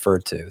just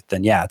referred to,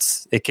 then yeah,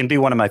 it can be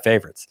one of my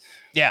favorites.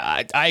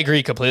 Yeah, I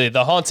agree completely.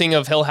 The Haunting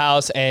of Hill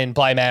House and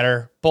Bly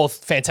Manor,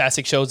 both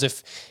fantastic shows.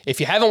 If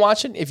you haven't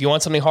watched it, if you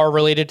want something horror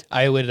related,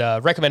 I would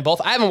recommend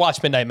both. I haven't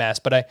watched Midnight Mass,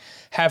 but I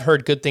have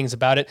heard good things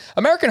about it.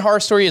 American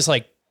Horror Story is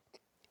like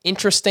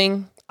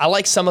interesting. I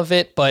like some of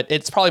it, but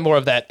it's probably more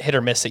of that hit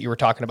or miss that you were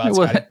talking about.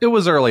 It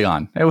was early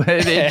on.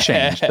 It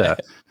changed.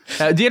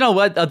 Do you know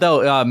what,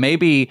 though?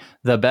 Maybe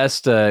the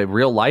best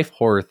real life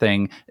horror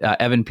thing,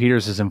 Evan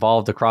Peters is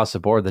involved across the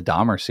board, the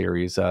Dahmer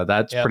series.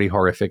 That's pretty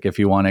horrific if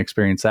you want to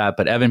experience that.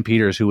 But Evan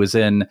Peters, who was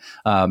in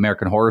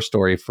American Horror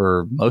Story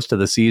for most of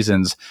the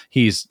seasons,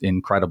 he's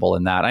incredible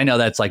in that. I know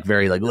that's like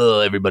very like,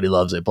 oh, everybody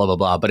loves it, blah, blah,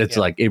 blah. But it's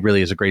like, it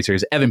really is a great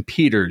series. Evan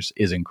Peters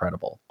is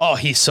incredible. Oh,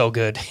 he's so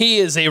good. He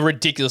is a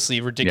ridiculously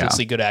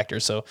good actor.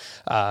 So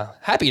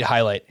happy to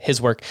highlight his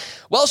work.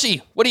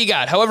 Welshie, what do you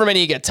got? However many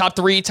you get, top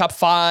 3, top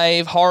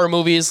 5 horror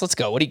movies. Let's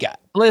go. What do you got?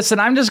 Listen,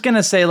 I'm just going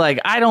to say, like,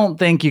 I don't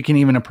think you can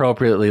even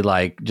appropriately,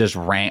 like, just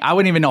rank. I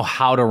wouldn't even know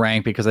how to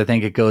rank because I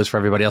think it goes for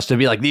everybody else to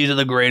be like, these are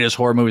the greatest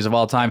horror movies of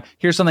all time.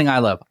 Here's something I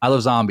love. I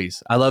love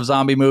zombies. I love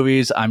zombie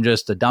movies. I'm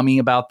just a dummy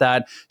about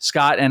that.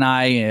 Scott and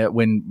I,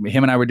 when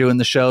him and I were doing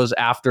the shows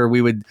after,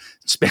 we would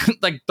spend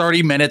like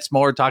 30 minutes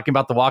more talking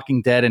about The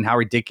Walking Dead and how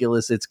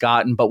ridiculous it's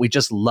gotten, but we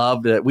just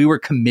loved it. We were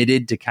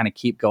committed to kind of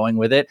keep going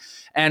with it.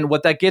 And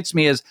what that gets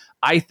me is,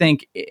 I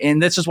think,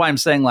 and this is why I'm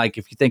saying, like,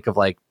 if you think of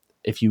like,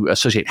 if you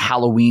associate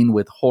Halloween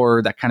with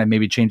horror, that kind of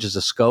maybe changes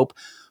the scope.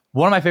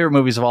 One of my favorite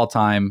movies of all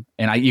time,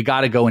 and you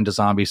got to go into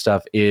zombie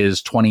stuff,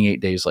 is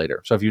 28 Days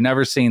Later. So if you've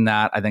never seen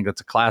that, I think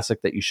that's a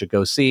classic that you should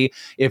go see.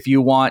 If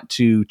you want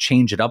to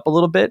change it up a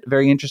little bit,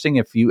 very interesting.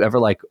 If you ever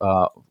like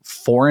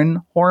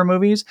foreign horror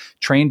movies,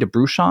 Train to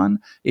Busan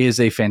is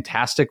a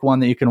fantastic one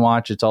that you can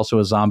watch. It's also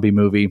a zombie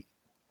movie.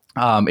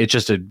 It's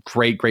just a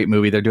great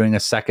movie. They're doing a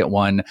second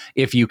one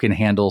if you can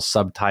handle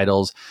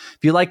subtitles.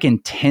 If you like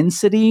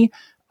intensity,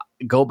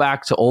 go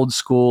back to old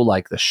school,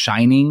 like The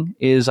Shining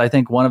is, I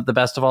think, one of the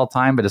best of all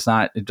time, but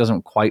it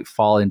doesn't quite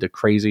fall into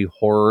crazy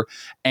horror.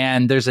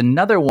 And there's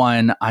another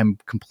one I'm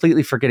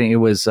completely forgetting. It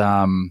was,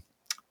 not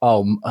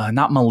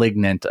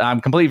Malignant. I'm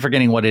completely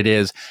forgetting what it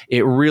is.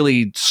 It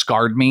really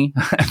scarred me.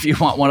 If you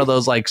want one of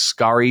those like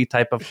scarry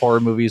type of horror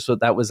movies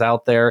that was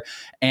out there.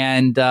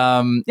 And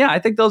I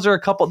think those are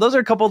a couple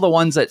of the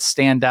ones that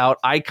stand out.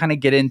 I kind of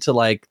get into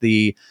like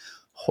the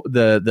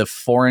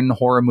foreign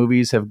horror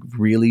movies have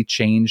really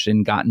changed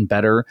and gotten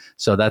better.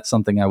 So that's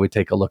something I would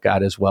take a look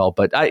at as well.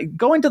 But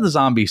go into the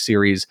zombie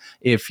series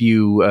if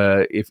you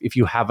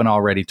haven't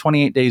already.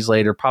 28 Days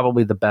Later,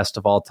 probably the best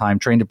of all time.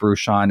 Train to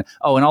Busan.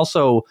 Oh, and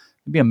also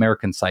maybe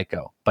American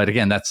Psycho. But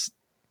again,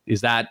 is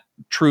that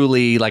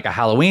truly like a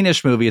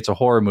Halloweenish movie? It's a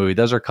horror movie.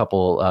 Those are a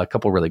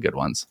couple really good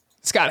ones.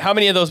 Scott, how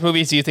many of those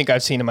movies do you think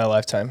I've seen in my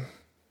lifetime?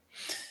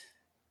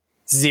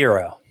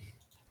 0.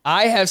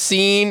 I've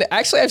seen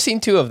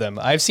 2 of them.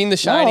 I've seen The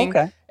Shining,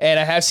 and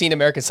I have seen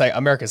American Psycho.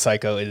 American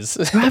Psycho is...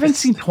 You haven't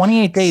seen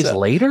 28 Days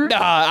Later?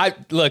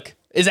 Look,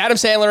 is Adam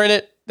Sandler in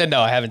it? Then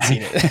no, I haven't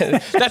seen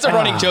it. That's a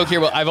running joke here.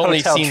 Well, I've only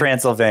Hotel seen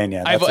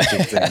Transylvania.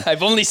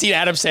 I've only seen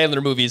Adam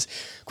Sandler movies.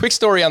 Quick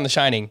story on The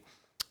Shining.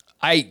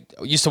 I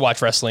used to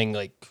watch wrestling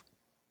like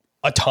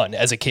a ton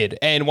as a kid,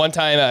 and one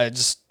time I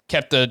just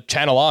kept the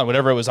channel on,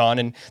 whatever it was on,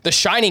 and The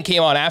Shining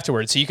came on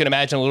afterwards. So you can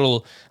imagine a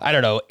little,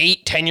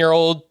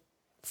 8-10-year-old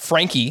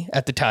Frankie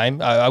at the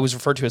time. I was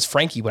referred to as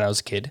Frankie when I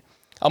was a kid.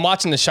 I'm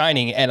watching The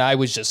Shining and I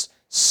was just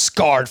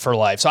scarred for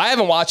life. So I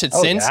haven't watched it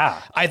since.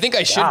 Yeah. I think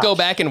I should go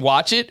back and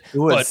watch it.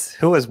 Who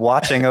was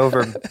watching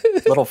over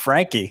little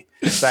Frankie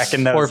back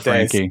in those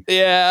days? Frankie.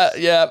 Yeah.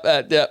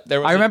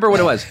 I remember what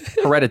it was.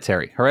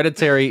 Hereditary.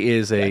 Hereditary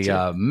is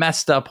a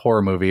messed up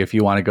horror movie. If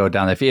you want to go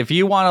down, if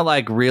you want to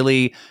like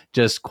really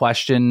just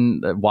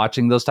question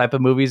watching those type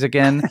of movies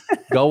again,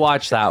 go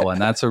watch that one.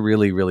 That's a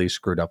really, really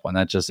screwed up one.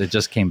 It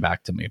just came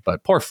back to me.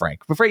 But poor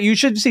Frank. But Frank, you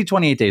should see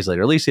 28 Days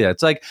Later. At least see that.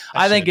 It's like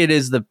I think it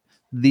is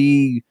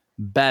the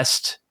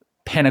best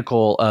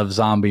pinnacle of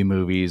zombie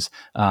movies.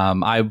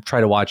 I try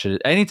to watch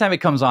it anytime it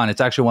comes on.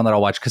 It's actually one that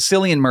I'll watch because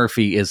Cillian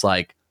Murphy is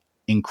like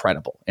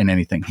incredible in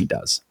anything he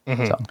does.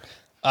 Mm-hmm. So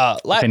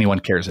if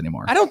anyone cares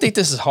anymore. I don't think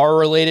this is horror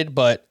related,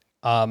 but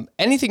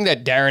anything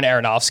that Darren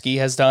Aronofsky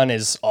has done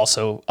is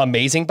also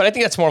amazing. But I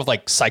think that's more of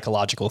like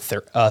psychological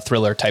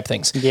thriller type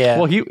things. Yeah.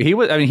 Well, he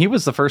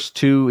was the first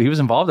 2. He was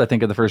involved, I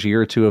think, in the first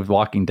year or 2 of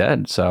Walking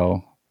Dead.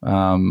 So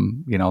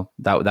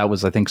that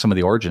was, I think, some of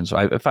the origins.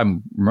 If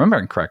I'm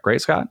remembering correct,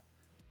 right, Scott?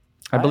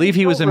 I believe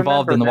he was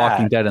involved in The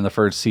Walking Dead in the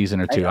first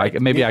season or 2.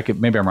 Maybe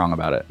I'm wrong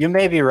about it. You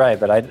may be right,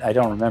 but I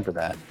don't remember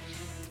that.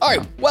 All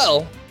right.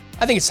 Well,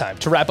 I think it's time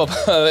to wrap up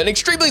an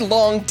extremely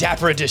long,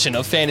 dapper edition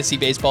of Fantasy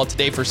Baseball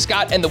Today. For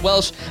Scott and the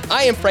Welsh,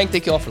 I am Frank.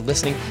 Thank you all for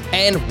listening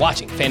and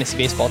watching Fantasy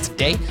Baseball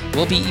Today.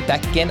 We'll be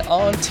back again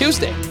on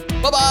Tuesday.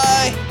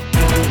 Bye-bye.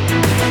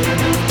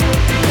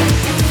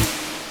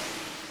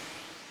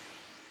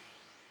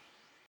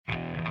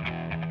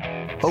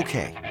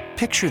 Okay,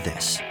 Picture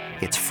this.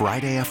 It's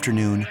Friday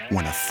afternoon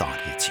when a thought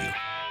hits you.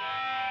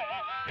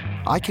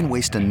 I can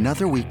waste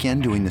another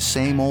weekend doing the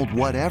same old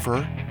whatever,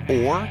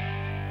 or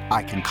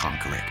I can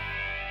conquer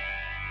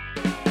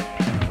it.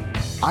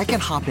 I can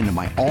hop into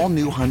my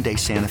all-new Hyundai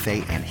Santa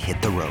Fe and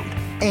hit the road.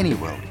 Any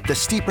road. The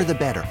steeper, the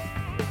better.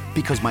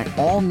 Because my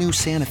all-new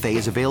Santa Fe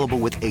is available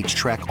with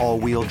H-Track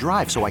all-wheel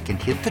drive, so I can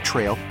hit the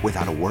trail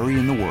without a worry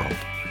in the world.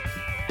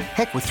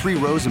 Heck, with 3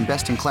 rows and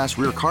best-in-class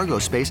rear cargo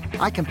space,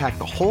 I can pack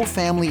the whole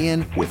family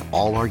in with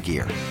all our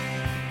gear.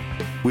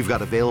 We've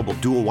got available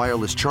dual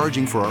wireless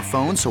charging for our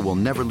phones, so we'll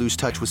never lose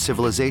touch with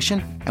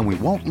civilization, and we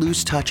won't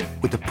lose touch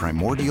with the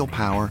primordial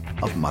power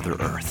of Mother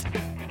Earth.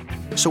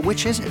 So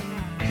which is it?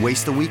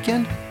 Waste the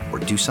weekend or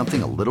do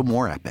something a little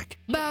more epic?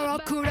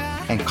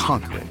 And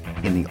conquer it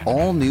in the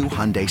all-new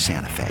Hyundai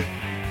Santa Fe.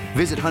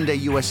 Visit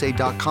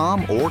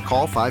HyundaiUSA.com or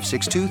call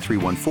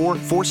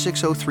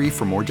 562-314-4603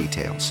 for more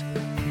details.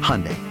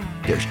 Hyundai,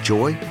 there's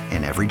joy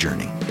in every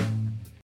journey.